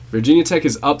game. Virginia Tech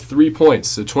is up 3 points,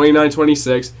 so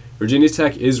 29-26. Virginia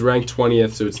Tech is ranked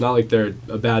 20th, so it's not like they're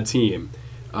a bad team.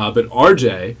 But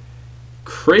RJ,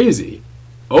 crazy,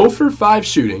 0 for 5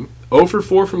 shooting, 0 for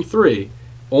 4 from 3,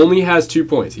 only has 2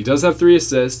 points. He does have 3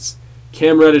 assists.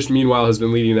 Cam Reddish, meanwhile, has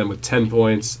been leading them with 10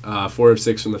 points, 4 of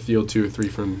 6 from the field, 2 of 3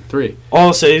 from 3. All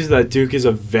I'll say is that Duke is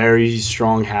a very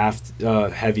strong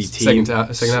heavy team. Second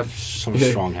half?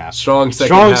 Strong half. Strong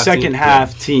second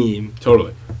half team.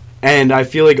 Totally. And I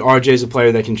feel like RJ is a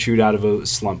player that can shoot out of a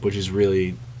slump, which is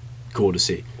really cool to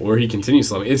see. Or he continues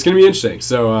slumping. It's going to be interesting.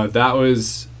 So that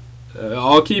was...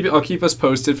 I'll keep us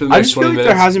posted for the next 20 minutes. I just feel like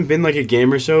there hasn't been like a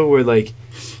game or so where like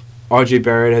RJ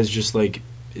Barrett has just like...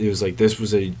 It was like this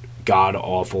was a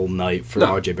god-awful night for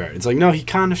RJ Barrett. It's like, no, he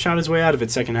kind of shot his way out of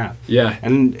it second half. Yeah.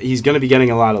 And he's going to be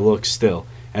getting a lot of looks still.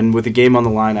 And with the game on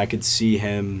the line, I could see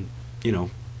him,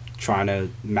 trying to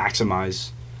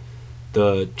maximize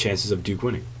the chances of Duke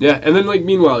winning. Yeah, and then, like,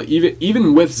 meanwhile,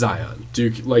 even with Zion,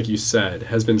 Duke, like you said,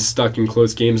 has been stuck in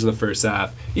close games in the first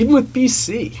half. Even with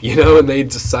BC, and they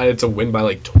decided to win by,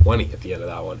 like, 20 at the end of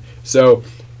that one. So,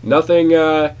 nothing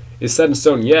is set in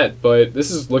stone yet, but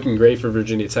this is looking great for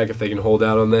Virginia Tech if they can hold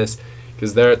out on this,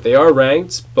 because they are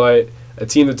ranked, but a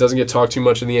team that doesn't get talked too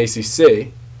much in the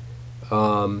ACC.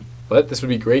 But this would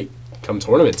be great come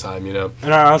tournament time,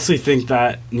 And I honestly think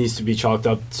that needs to be chalked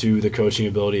up to the coaching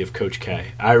ability of Coach K.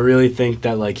 I really think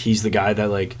that, like, he's the guy that,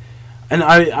 like... And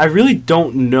I really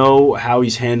don't know how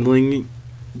he's handling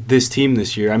this team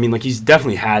this year. I mean, like, he's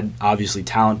definitely had, obviously,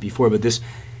 talent before, but this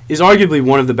is arguably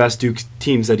one of the best Duke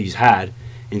teams that he's had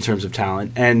in terms of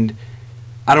talent. And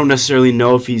I don't necessarily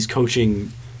know if he's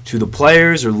coaching to the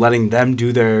players or letting them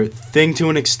do their thing to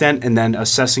an extent and then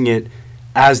assessing it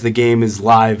as the game is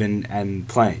live and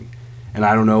playing. And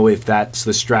I don't know if that's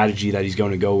the strategy that he's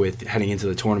going to go with heading into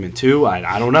the tournament too.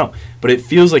 I don't know. But it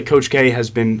feels like Coach K has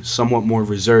been somewhat more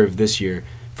reserved this year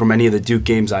from any of the Duke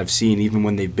games I've seen, even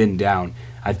when they've been down.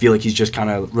 I feel like he's just kind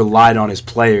of relied on his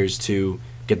players to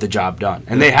get the job done.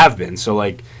 And they have been, so,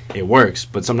 like, it works.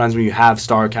 But sometimes when you have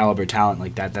star caliber talent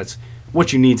like that, that's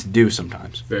what you need to do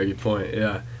sometimes. Very good point,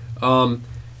 yeah.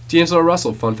 D'Angelo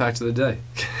Russell, fun fact of the day,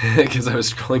 because I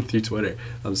was scrolling through Twitter.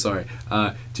 I'm sorry.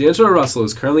 D'Angelo Russell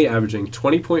is currently averaging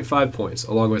 20.5 points,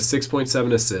 along with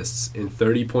 6.7 assists in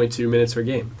 30.2 minutes per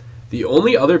game. The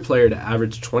only other player to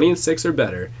average 20 and 6 or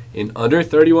better in under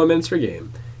 31 minutes per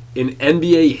game in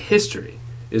NBA history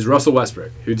is Russell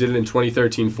Westbrook, who did it in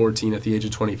 2013-14 at the age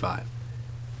of 25.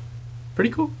 Pretty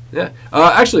cool. Yeah.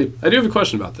 Actually, I do have a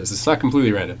question about this. It's not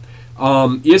completely random.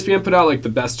 ESPN put out like the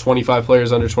best 25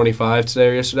 players under 25 today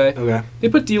or yesterday. Okay. They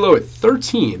put D'Lo at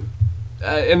 13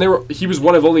 and he was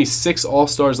one of only 6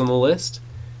 All-Stars on the list.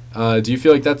 Do you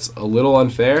feel like that's a little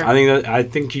unfair? I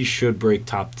think he should break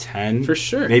top 10 for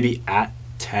sure. Maybe at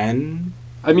 10.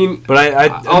 I mean, but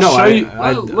I'll show you.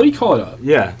 Let me call it up.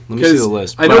 Yeah, let me see the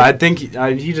list. But I think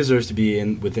he deserves to be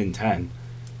within 10.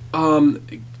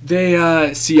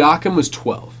 Siakam was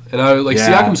 12, and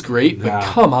Siakam's great, but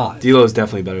come on, D'Lo's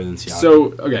definitely better than Siakam.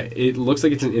 So okay, it looks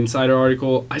like it's an insider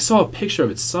article. I saw a picture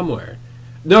of it somewhere.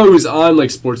 No, it was on like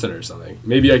SportsCenter or something.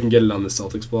 Maybe I can get it on the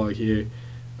Celtics blog here.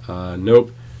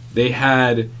 Nope. They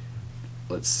had.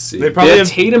 Let's see. They had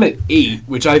Tatum at 8,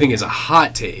 which I think is a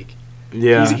hot take.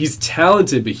 Yeah, he's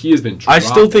talented, but he has been. I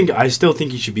still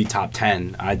think he should be top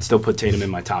 10. I'd still put Tatum in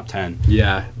my top 10.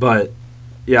 Yeah, but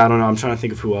yeah, I don't know. I'm trying to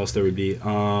think of who else there would be.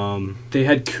 They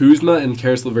had Kuzma and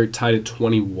Karis LeVert tied at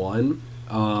 21.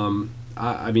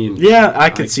 I mean, yeah, I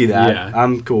could see that. Yeah.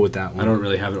 I'm cool with that one. I don't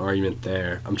really have an argument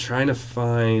there. I'm trying to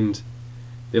find.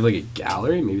 They have like a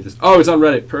gallery, maybe this. Oh, it's on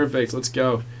Reddit. Perfect. Let's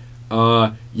go.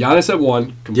 Giannis at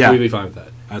 1, completely fine with that.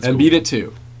 That's Embiid cool. at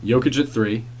 2, Jokic at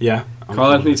 3. Yeah.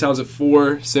 Karl Anthony Towns at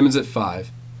 4, Simmons at 5.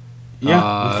 Yeah,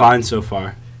 I'm fine so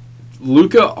far.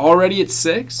 Luka already at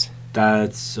 6.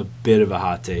 That's a bit of a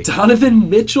hot take. Donovan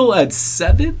Mitchell at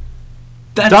 7.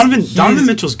 Donovan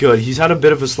Mitchell's good. He's had a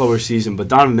bit of a slower season, but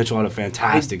Donovan Mitchell had a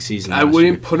fantastic season. I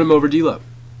wouldn't put him over D'Lo.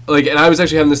 And I was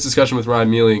actually having this discussion with Ryan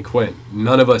Mealy and Quinn.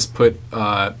 None of us put.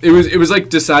 It was like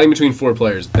deciding between 4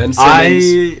 players. Ben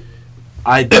Simmons.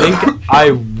 I think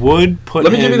I would put.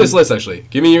 Let me give you this list. Actually,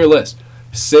 give me your list: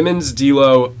 Simmons,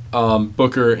 D'Lo,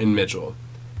 Booker, and Mitchell.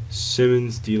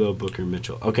 Simmons, D'Lo, Booker,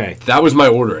 Mitchell. Okay, that was my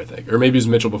order, I think, or maybe it was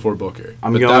Mitchell before Booker.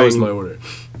 That was my order.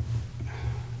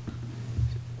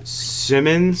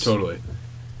 Simmons. Totally.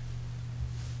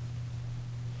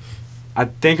 I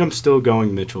think I'm still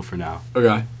going Mitchell for now.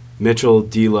 Okay. Mitchell,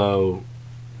 D'Lo,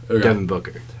 Devin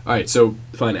Booker. All right, so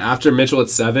fine. After Mitchell at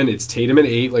 7, it's Tatum at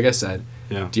 8, like I said.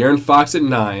 Yeah. De'Aaron Fox at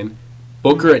 9,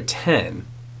 Booker at 10,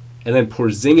 and then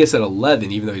Porzingis at 11,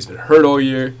 even though he's been hurt all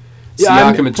year.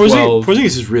 Yeah, Siakam at 12.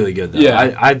 Porzingis is really good, though.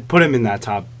 Yeah. I'd put him in that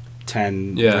top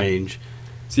 10 range.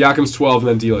 Siakam's 12,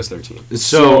 and then D'Lo's 13.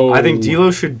 So I think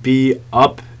D'Lo should be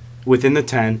up within the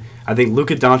 10. I think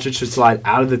Luka Doncic should slide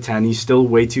out of the 10. He's still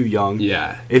way too young.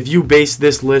 Yeah. If you base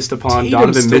this list upon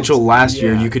Donovan Mitchell last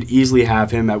year, you could easily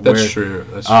have him at where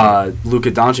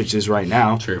Luka Doncic is right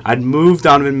now. True. I'd move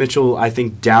Donovan Mitchell, I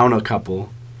think, down a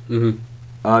couple.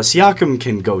 Mm-hmm. Siakam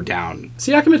can go down.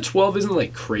 Siakam at 12 isn't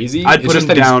like crazy. I'd put him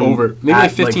down over maybe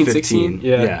like 15, 16.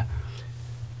 Yeah.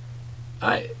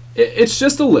 It's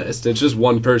just a list. It's just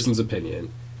one person's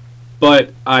opinion.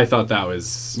 But I thought that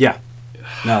was... Yeah.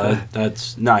 No,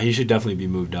 he should definitely be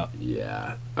moved up.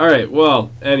 Yeah. All right,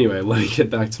 well, anyway, let me get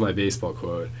back to my baseball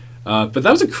quote. But that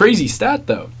was a crazy stat,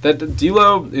 though. That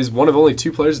D'Lo is one of only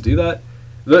 2 players to do that.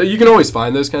 You can always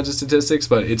find those kinds of statistics,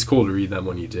 but it's cool to read them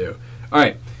when you do. All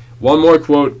right, one more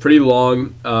quote, pretty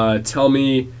long. Tell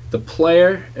me the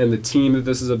player and the team that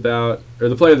this is about, or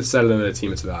the player that's said it and the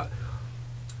team it's about.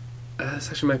 This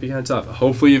actually might be kind of tough.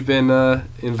 Hopefully you've been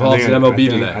involved in MLB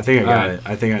today. I think I got it.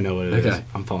 I think I know what it is.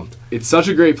 I'm pumped. It's such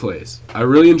a great place. I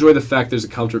really enjoy the fact there's a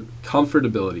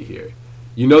comfortability here.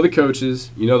 You know the coaches.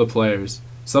 You know the players.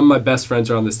 Some of my best friends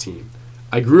are on this team.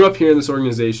 I grew up here in this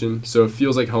organization, so it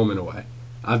feels like home in a way.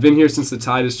 I've been here since the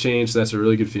tide has changed, so that's a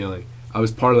really good feeling. I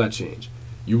was part of that change.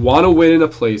 You want to win in a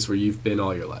place where you've been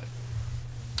all your life.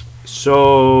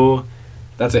 So...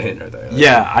 That's a hint right there.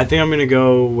 Yeah, I think I'm going to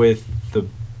go with the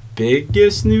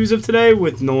biggest news of today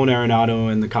with Nolan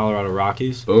Arenado and the Colorado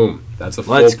Rockies. Boom. That's a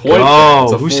full Let's point.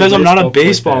 Go. Who says I'm not a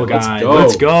baseball guy?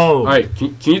 Let's go. All right.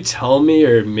 Can you tell me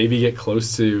or maybe get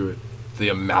close to the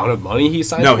amount of money he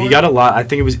signed for? No, he got a lot. I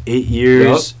think it was 8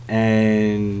 years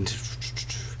and...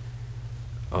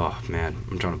 Oh, man.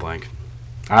 I'm drawing a blank.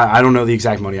 I don't know the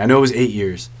exact money. I know it was 8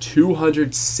 years.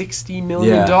 $260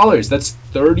 million. That's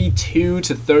 $32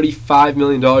 to $35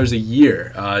 million a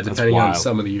year, depending on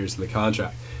some of the years in the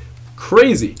contract.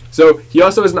 Crazy. So he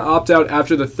also has an opt-out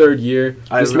after the 3rd year.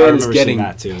 This man is getting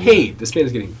paid. This man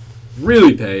is getting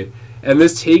really paid. And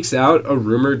this takes out a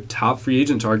rumored top free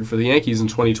agent target for the Yankees in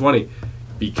 2020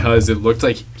 because it looked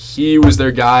like he was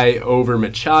their guy over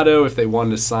Machado if they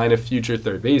wanted to sign a future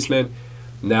third baseman.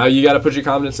 Now you got to put your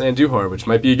confidence in Andujar, which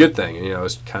might be a good thing. I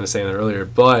was kind of saying that earlier.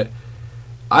 But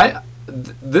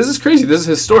this is crazy. This is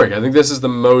historic. I think this is the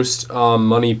most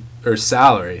money or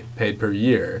salary paid per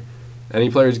year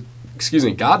any player's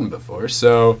gotten before.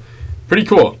 So pretty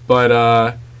cool.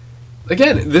 But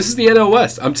again, this is the NL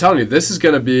West. I'm telling you, this is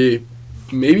going to be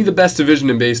maybe the best division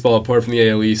in baseball apart from the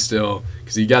AL East still,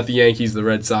 because you got the Yankees, the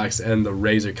Red Sox, and the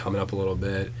Rays are coming up a little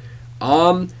bit.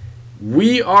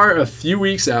 We are a few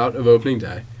weeks out of opening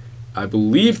day. I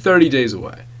believe, 30 days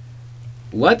away.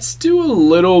 Let's do a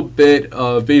little bit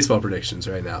of baseball predictions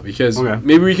right now because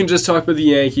maybe we can just talk about the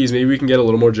Yankees. Maybe we can get a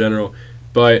little more general.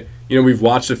 But, we've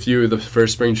watched a few of the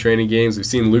first spring training games. We've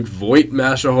seen Luke Voit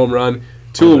mash a home run.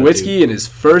 Tulowitzki in his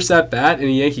first at-bat in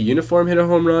a Yankee uniform hit a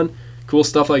home run. Cool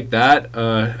stuff like that,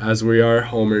 as we are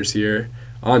homers here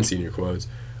on Senior Quotes.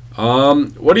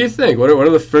 What do you think? What are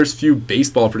the first few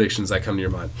baseball predictions that come to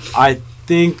your mind? I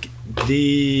think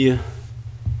the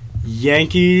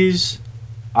Yankees...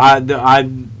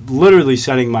 I'm literally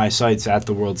setting my sights at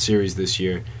the World Series this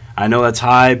year. I know that's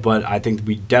high, but I think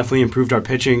we definitely improved our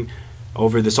pitching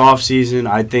over this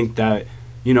offseason. I think that,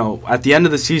 at the end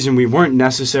of the season, we weren't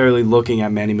necessarily looking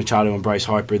at Manny Machado and Bryce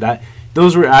Harper.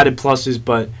 Those were added pluses,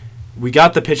 but we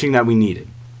got the pitching that we needed.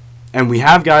 And we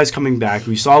have guys coming back.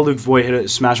 We saw Luke Voit hit a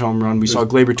smash home run. We saw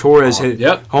Gleyber Torres hit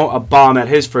a bomb at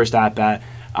his first at-bat.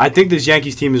 I think this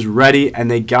Yankees team is ready,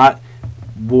 and they got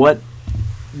what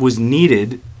was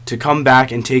needed to come back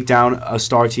and take down a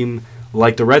star team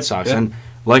like the Red Sox. And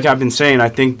like I've been saying, I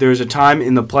think there's a time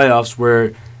in the playoffs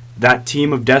where that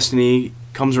team of destiny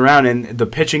comes around and the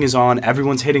pitching is on,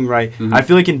 everyone's hitting right. Mm-hmm. I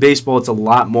feel like in baseball it's a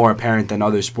lot more apparent than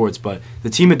other sports, but the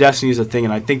team of destiny is a thing,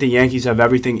 and I think the Yankees have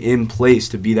everything in place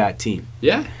to be that team.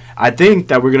 Yeah. I think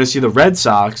that we're going to see the Red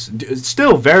Sox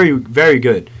still very, very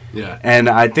good. Yeah. And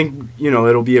I think,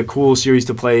 it'll be a cool series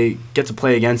to get to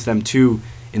play against them too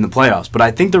in the playoffs. But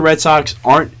I think the Red Sox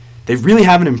they really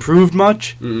haven't improved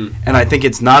much, and I think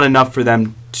it's not enough for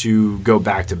them to go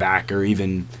back-to-back or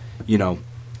even,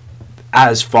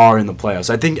 as far in the playoffs.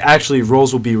 I think actually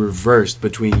roles will be reversed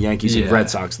between Yankees and Red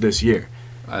Sox this year.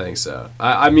 I think so.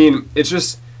 I mean, it's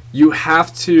just you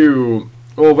have to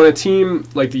 – well, when a team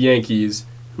like the Yankees,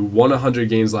 who won 100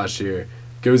 games last year,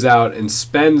 goes out and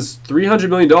spends $300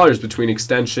 million between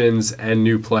extensions and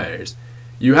new players,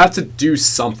 you have to do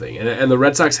something. And the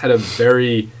Red Sox had a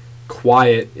very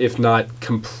quiet, if not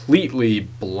completely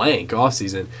blank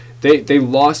offseason. They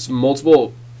lost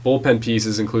multiple bullpen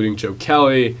pieces, including Joe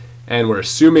Kelly, and we're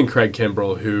assuming Craig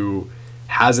Kimbrell, who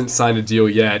hasn't signed a deal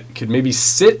yet, could maybe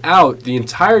sit out the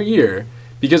entire year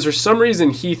because for some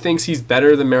reason he thinks he's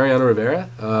better than Mariano Rivera.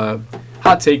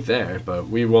 Hot take there, but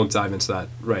we won't dive into that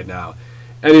right now.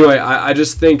 Anyway, I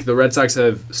just think the Red Sox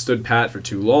have stood pat for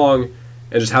too long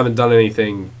and just haven't done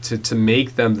anything to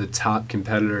make them the top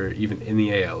competitor even in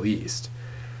the AL East.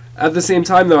 At the same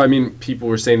time, though, I mean, people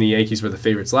were saying the Yankees were the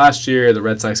favorites last year. The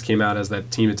Red Sox came out as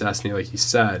that team of destiny, like you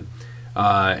said,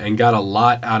 and got a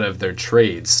lot out of their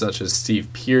trades, such as Steve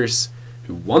Pearce,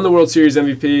 who won the World Series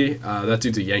MVP. That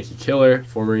dude's a Yankee killer,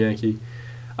 former Yankee.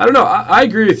 I don't know. I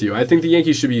agree with you. I think the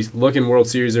Yankees should be looking World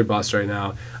Series or bust right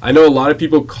now. I know a lot of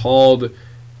people called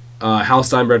Hal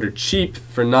Steinbrenner cheap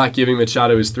for not giving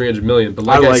Machado his $300 million, but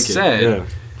like I said,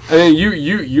 I mean,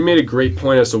 you made a great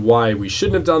point as to why we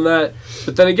shouldn't have done that.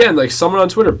 But then again, like someone on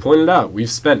Twitter pointed out, we've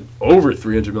spent over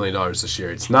 $300 million this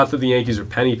year. It's not that the Yankees are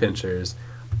penny pinchers.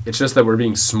 It's just that we're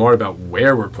being smart about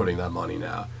where we're putting that money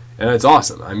now. And it's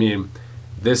awesome. I mean,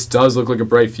 this does look like a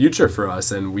bright future for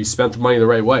us, and we spent the money the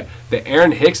right way. The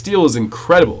Aaron Hicks deal is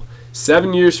incredible.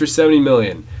 7 years for $70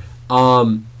 million.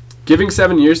 Giving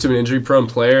 7 years to an injury-prone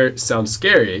player sounds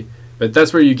scary, but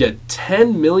that's where you get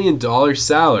 $10 million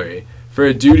salary for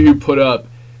a dude who put up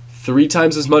 3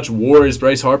 times as much WAR as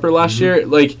Bryce Harper last year.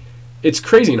 Like, it's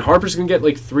crazy, and Harper's going to get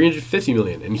like $350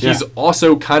 million, and he's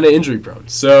also kind of injury-prone.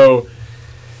 So,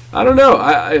 I don't know.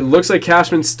 It looks like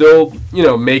Cashman's still,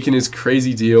 making his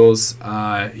crazy deals.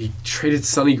 He traded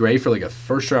Sonny Gray for like a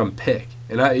first-round pick,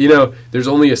 and there's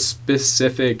only a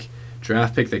specific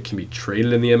draft pick that can be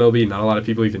traded in the MLB. Not a lot of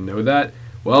people even know that.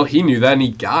 Well, he knew that and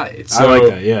he got it. So, I like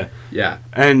that, yeah. Yeah.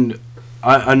 And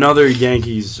another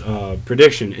Yankees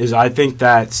prediction is I think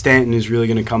that Stanton is really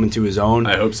going to come into his own.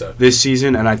 I hope so. This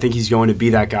season, and I think he's going to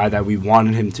be that guy that we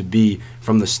wanted him to be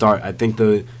from the start. I think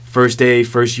the first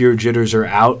year jitters are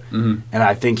out, and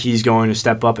I think he's going to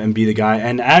step up and be the guy.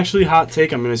 And actually, hot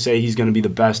take, I'm going to say he's going to be the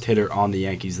best hitter on the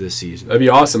Yankees this season. That'd be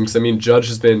awesome because, Judge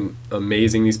has been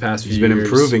amazing these past few years. He's been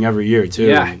improving every year, too.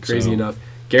 Yeah, crazy enough.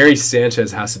 Gary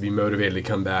Sanchez has to be motivated to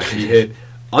come back. He hit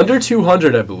under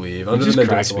 200, I believe, under the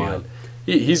mid line.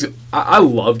 I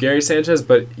love Gary Sanchez,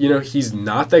 but, he's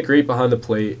not that great behind the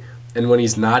plate. And when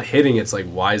he's not hitting, it's like,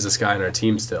 why is this guy on our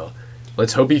team still?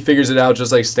 Let's hope he figures it out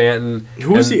just like Stanton.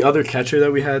 Who was the other catcher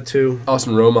that we had, too?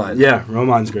 Austin Romine. Yeah,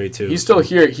 Romine's great, too. He's still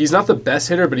here. He's not the best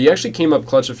hitter, but he actually came up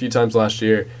clutch a few times last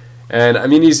year. And,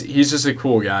 he's just a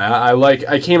cool guy.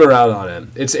 I came around on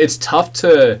him. It's tough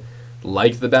to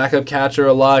like the backup catcher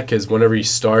a lot because whenever he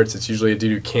starts, it's usually a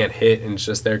dude who can't hit and it's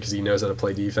just there because he knows how to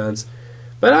play defense.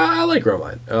 But I like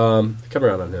Romine. Come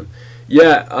around on him.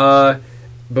 Yeah,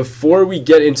 before we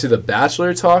get into the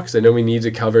Bachelor talks, I know we need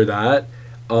to cover that.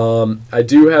 I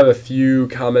do have a few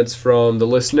comments from the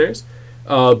listeners.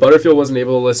 Butterfield wasn't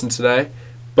able to listen today,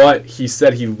 but he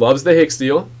said he loves the Hicks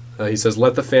deal. He says,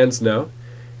 let the fans know.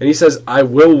 And he says, I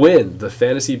will win the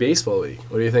Fantasy Baseball League.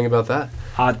 What do you think about that?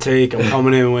 Hot take. I'm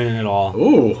coming in and winning it all.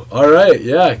 Ooh, all right.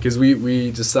 Yeah, because we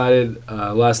decided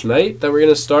last night that we're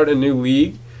going to start a new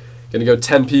league. Going to go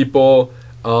 10 people.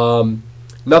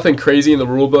 Nothing crazy in the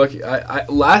rule book. I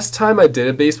last time I did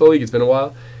a baseball league, it's been a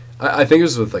while. I think it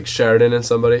was with like Sheridan and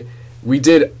somebody. We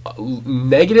did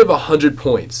negative 100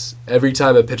 points every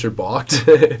time a pitcher balked.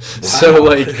 So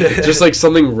like just like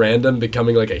something random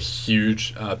becoming like a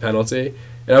huge penalty.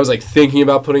 And I was like thinking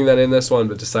about putting that in this one,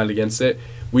 but decided against it.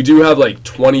 We do have like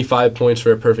 25 points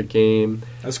for a perfect game.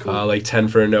 That's cool. Like 10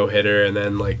 for a no-hitter, and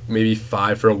then like maybe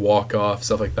 5 for a walk-off,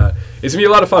 stuff like that. It's going to be a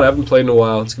lot of fun. I haven't played in a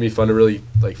while. It's going to be fun to really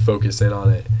like focus in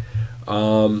on it.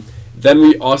 Then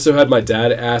we also had my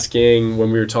dad asking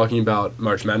when we were talking about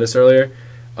March Madness earlier,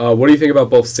 what do you think about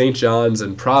both St. John's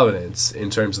and Providence in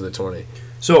terms of the tourney?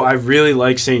 So I really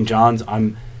like St. John's.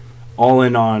 I'm all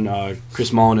in on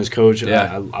Chris Mullen as coach.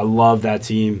 Yeah. I love that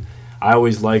team. I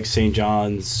always like St.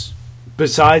 John's.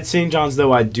 Besides St. John's,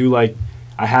 though, I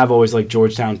have always liked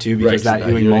Georgetown, too, because that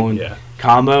Ewing-Mullen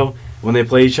combo, when they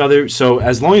play each other. So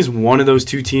as long as one of those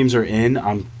two teams are in,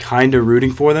 I'm kind of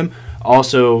rooting for them.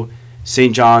 Also,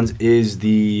 St. John's is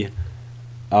the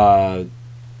alma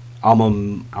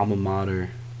mater,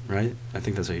 right? I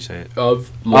think that's how you say it.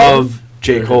 Of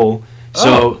J. Cole.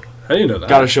 So, how do you know that?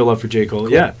 Got to show love for J. Cole.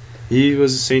 Cool. Yeah. He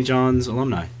was a St. John's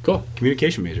alumni. Cool.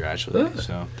 Communication major, actually. Yeah.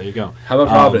 So, there you go. How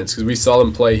about Providence? Because we saw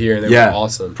them play here, and they were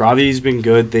awesome. Provi's been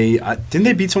good. They didn't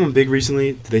they beat someone big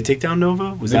recently? Did they take down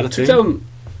Nova? Was that a thing?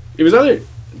 It was either...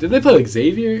 Did they play like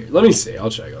Xavier? Let me see. I'll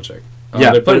check.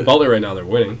 Yeah, they're playing Butler right now. They're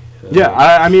winning. Yeah,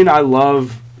 I mean, I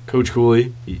love Coach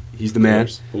Cooley. He's the man.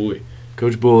 Bully.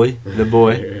 Coach Bully, the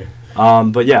boy.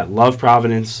 But yeah, love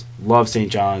Providence, love St.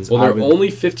 John's. Well, they're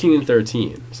only 15 and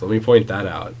 13, so let me point that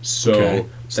out. So,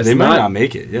 so they might not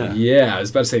make it. Yeah. Yeah, I was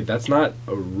about to say that's not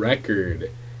a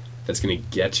record that's going to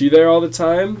get you there all the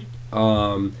time.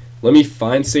 Let me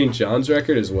find St. John's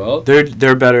record as well.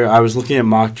 They're better. I was looking at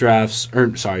mock brackets.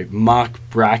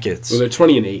 Well, they're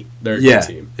 20 and 8. They're a good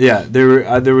team. Yeah,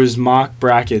 there was mock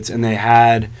brackets, and they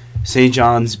had St.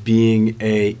 John's being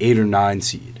a 8 or 9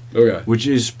 seed. Okay. Which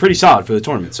is pretty solid for the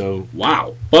tournament. So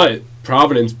wow, but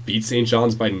Providence beat St.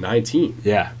 John's by 19.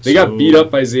 Yeah. They got beat up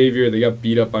by Xavier. They got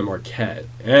beat up by Marquette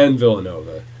and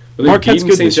Villanova. But they've Marquette's beaten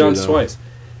good St. John's twice.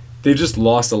 They've just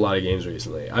lost a lot of games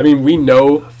recently. I mean, we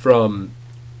know from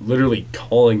literally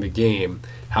calling the game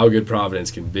how good Providence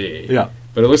can be. Yeah.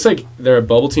 But it looks like they're a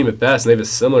bubble team at best, and they have a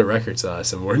similar record to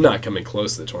us, and we're not coming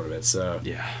close to the tournament. So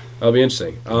yeah, that'll be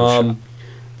interesting.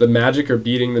 The Magic are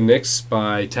beating the Knicks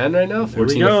by 10 right now,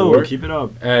 14-4. Keep it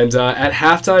up. And at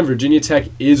halftime, Virginia Tech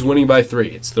is winning by 3.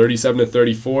 It's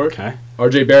 37-34. Okay.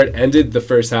 RJ Barrett ended the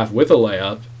first half with a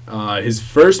layup. His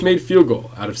first made field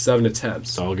goal out of 7 attempts.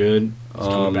 It's all good. He's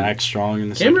coming back strong in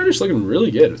the Cam Reddish looking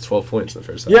really good with 12 points in the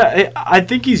first half. Yeah, I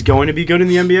think he's going to be good in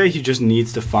the NBA. He just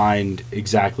needs to find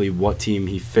exactly what team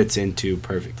he fits into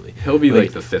perfectly. He'll be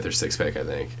like the 5th or 6th pick, I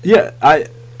think. Yeah,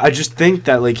 I just think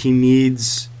that like he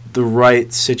needs the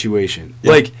right situation.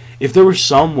 Yeah. Like if there was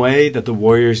some way that the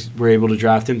Warriors were able to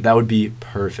draft him, that would be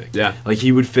perfect. Yeah. Like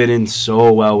he would fit in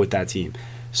so well with that team.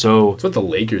 So that's what the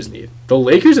Lakers need. The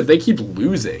Lakers, if they keep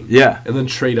losing, yeah, and then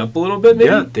trade up a little bit, maybe.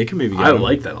 Yeah, they could maybe. Get I him.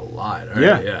 like that a lot. All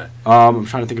yeah, right, yeah. I'm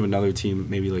trying to think of another team,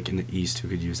 maybe like in the East, who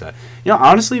could use that. You know,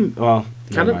 honestly, well,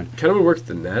 kind of would work with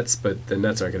the Nets, but the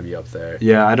Nets aren't going to be up there.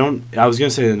 Yeah, I was gonna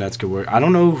say the Nets could work. I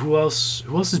don't know who else.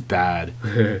 Who else is bad?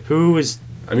 Who is?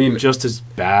 I mean, just as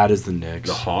bad as the Knicks.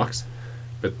 The Hawks.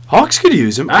 But Hawks could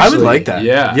use him. Actually, I would like that.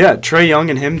 Yeah. Yeah, Trae Young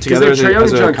and him together as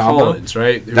a John combo. Collins,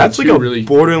 right? That's like a really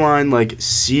borderline like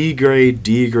C grade,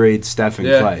 D grade Steph and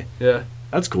Clay. Yeah.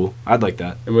 That's cool. I'd like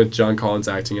that. And with John Collins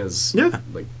acting as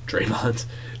like Draymond.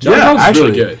 John Collins is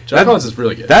really good. John Collins is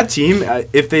really good. That team,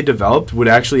 if they developed, would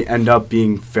actually end up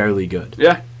being fairly good.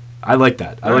 Yeah. I like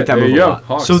that. I like that move a lot.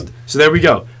 Hawks. So there we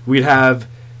go. We'd have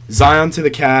Zion to the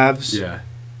Cavs. Yeah.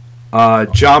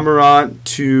 Ja Morant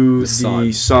to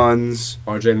the Suns.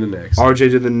 RJ to the Knicks.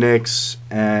 RJ to the Knicks.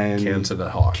 And Cam to the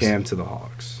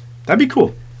Hawks. That'd be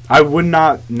cool. I would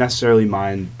not necessarily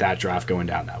mind that draft going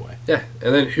down that way. Yeah.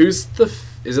 And then who's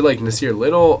is it like Nasir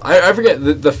Little? I forget.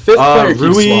 The fifth player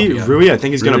Rui, I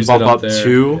think is going to bump up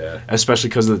too, yeah. Especially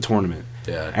because of the tournament.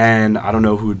 Yeah. And I don't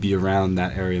know who would be around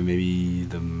that area. Maybe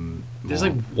There's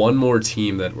like one more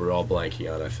team that we're all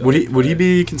blanking on, I feel Would he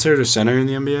be considered a center in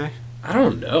the NBA? I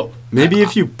don't know. Maybe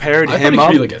if you paired him up,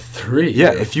 up, could be like a 3.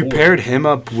 Yeah, if you paired him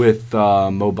up with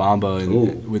Mo Bamba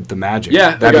and with the Magic,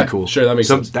 that'd be cool. Sure, that makes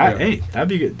sense. Hey, that'd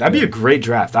be good. That'd be a great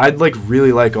draft. I'd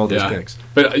really like all those picks.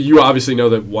 But you obviously know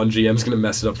that one GM's gonna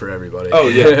mess it up for everybody. Oh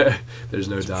yeah, there's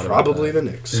no doubt about that. Probably the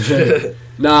Knicks.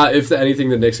 Nah, if anything,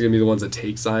 the Knicks are gonna be the ones that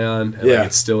take Zion. And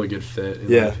it's still a good fit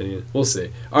in my opinion. We'll see.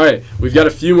 All right, we've got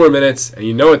a few more minutes, and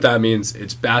you know what that means.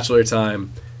 It's Bachelor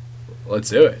time. Let's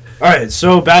do it. All right,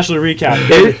 so Bachelor recap.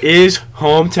 It is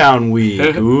hometown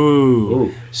week.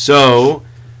 Ooh. So,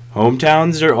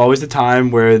 hometowns are always the time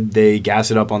where they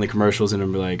gas it up on the commercials and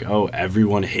they're like, oh,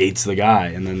 everyone hates the guy.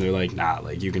 And then they're like, nah,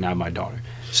 like, you can have my daughter.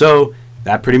 So,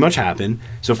 that pretty much happened.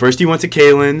 So, first he went to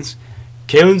Kaylin's.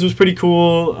 Kaylin's was pretty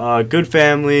cool. Good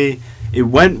family. It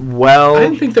went well. I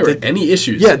didn't think there were any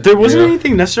issues. Yeah, there wasn't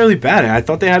anything necessarily bad. I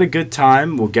thought they had a good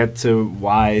time. We'll get to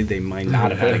why they might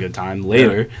not have had a good time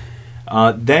later.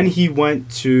 Then he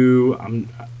went to,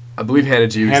 I believe Hannah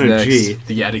G was next.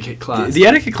 The etiquette class. The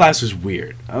etiquette class was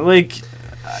weird. I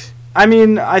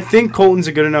think Colton's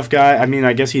a good enough guy. I mean,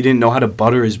 I guess he didn't know how to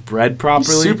butter his bread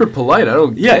properly. He's super polite. I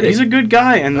don't get it. He's a good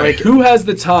guy. And who has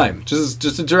the time?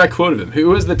 Just a direct quote of him.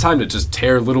 Who has the time to just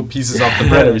tear little pieces off the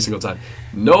bread every single time?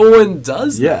 No one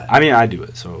does that. Yeah, I mean, I do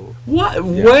it. So what? Yeah.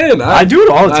 When? I do it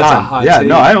all the That's time. A hot take.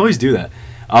 No, I always do that.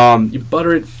 You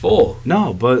butter it full.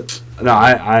 No,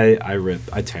 I rip.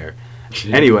 I tear.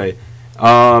 Yeah. Anyway,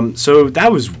 so that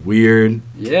was weird.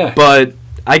 Yeah. But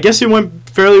I guess it went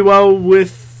fairly well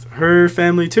with her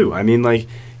family too. I mean, like,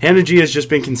 Hannah G has just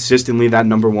been consistently that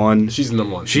number one. She's the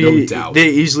number one. No doubt. They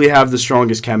easily have the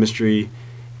strongest chemistry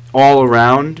all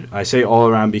around. I say all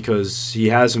around because he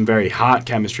has some very hot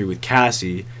chemistry with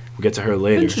Cassie. We'll get to her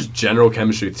later. And just general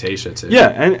chemistry with Tayshia, too. Yeah,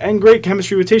 and great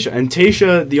chemistry with Tayshia. And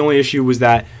Tayshia, the only issue was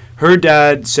that her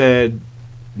dad said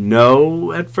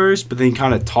no at first, but then he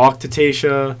kind of talked to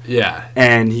Tayshia. Yeah.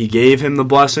 And he gave him the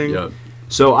blessing. Yep.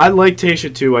 So I like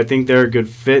Tayshia, too. I think they're a good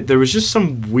fit. There was just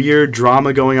some weird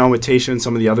drama going on with Tayshia and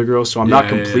some of the other girls, so I'm not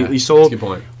completely sold. That's a good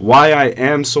point. Why I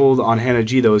am sold on Hannah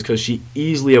G, though, is because she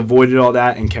easily avoided all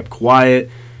that and kept quiet.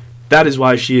 That is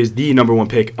why she is the number one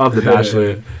pick of The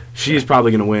Bachelor. She is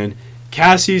probably going to win.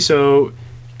 Cassie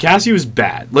was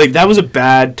bad. Like, that was a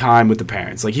bad time with the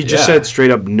parents. Like, he just said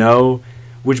straight up no,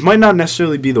 which might not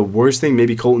necessarily be the worst thing.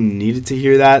 Maybe Colton needed to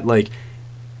hear that. Like,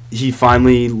 he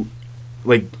finally,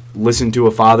 like, listened to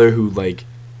a father who, like,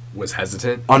 was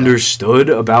hesitant, understood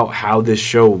about how this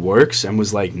show works and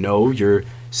was like, no, you're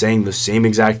saying the same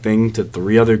exact thing to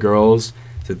 3 other girls,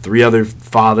 to 3 other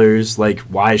fathers. Like,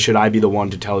 why should I be the one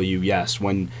to tell you yes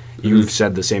when you've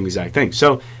said the same exact thing?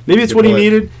 So maybe it's what he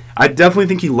needed. I definitely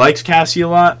think he likes Cassie a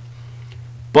lot,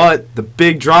 but the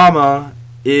big drama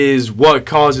is what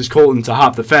causes Colton to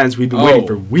hop the fence. We've been waiting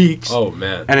for weeks. Oh,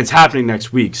 man. And it's happening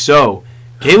next week. So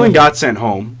Kaylin got sent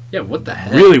home. Yeah, what the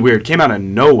heck? Really weird. Came out of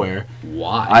nowhere.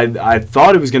 Why? I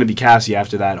thought it was going to be Cassie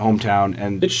after that hometown,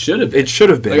 and it should have been. It should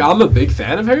have been. Like, I'm a big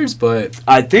fan of hers, but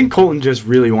I think Colton just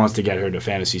really wants to get her to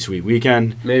Fantasy Suite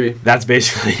Weekend. Maybe. That's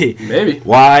basically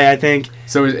why, I think.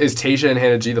 So is Tayshia and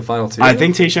Hannah G the final 2? I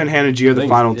think Tayshia and Hannah G are the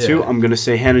final 2. I'm going to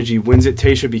say Hannah G wins it.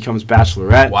 Tayshia becomes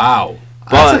Bachelorette. Wow.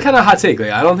 That's a kind of hot take.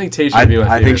 Like, I don't think Tayshia will be my favorite.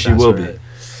 I think she will be.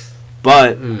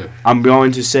 But I'm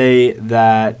going to say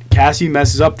that Cassie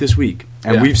messes up this week.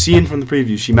 And we've seen from the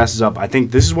preview she messes up. I think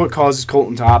this is what causes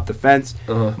Colton to hop the fence.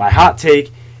 My hot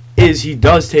take is he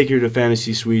does take her to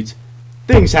Fantasy Suites.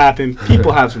 Things happen.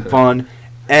 People have some fun.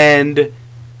 And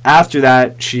after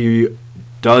that, she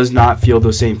does not feel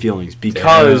those same feelings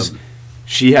because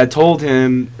she had told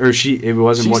him, or it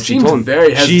wasn't what she told him.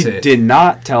 Very hesitant. She did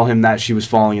not tell him that she was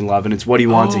falling in love, and it's what he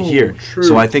wanted to hear. True.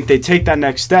 So I think they take that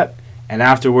next step, and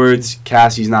afterwards,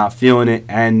 Cassie's not feeling it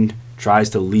and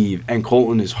tries to leave. And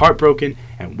Colton is heartbroken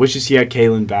and wishes he had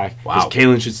Kaylin back because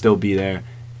Kaylin should still be there.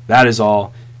 That is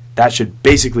all. That should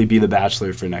basically be The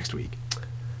Bachelor for next week.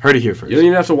 Heard it here first. You don't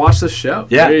even have to watch this show.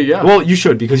 Yeah. There you go. Well, you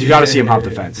should because you got to see him hop the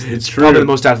fence. It's True. probably the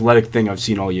most athletic thing I've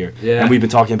seen all year. Yeah. And we've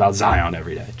been talking about Zion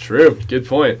every day. True. Good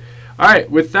point. All right.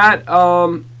 With that,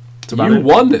 you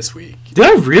won this week. Did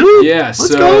I really? Yeah.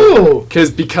 Let's go.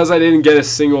 Because I didn't get a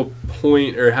single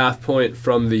point or half point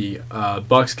from the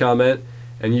Bucks comment,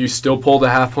 and you still pulled a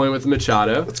half point with the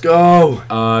Machado. Let's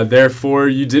go. Therefore,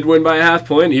 you did win by a half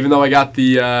point, even though I got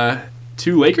the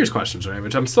 2 Lakers questions right,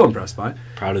 which I'm still impressed by.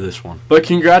 Proud of this one. But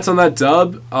congrats on that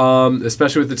dub,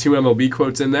 especially with the 2 MLB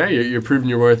quotes in there. You're proving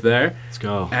your worth there. Let's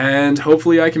go. And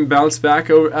hopefully I can bounce back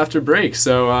after break.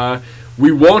 So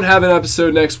we won't have an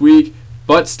episode next week,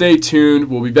 but stay tuned.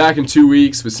 We'll be back in 2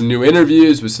 weeks with some new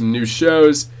interviews, with some new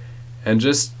shows, and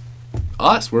just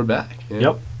us. We're back.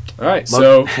 Yep. All right,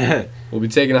 so we'll be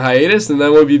taking a hiatus, and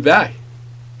then we'll be back.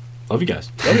 Love you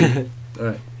guys. Love you. All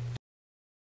right.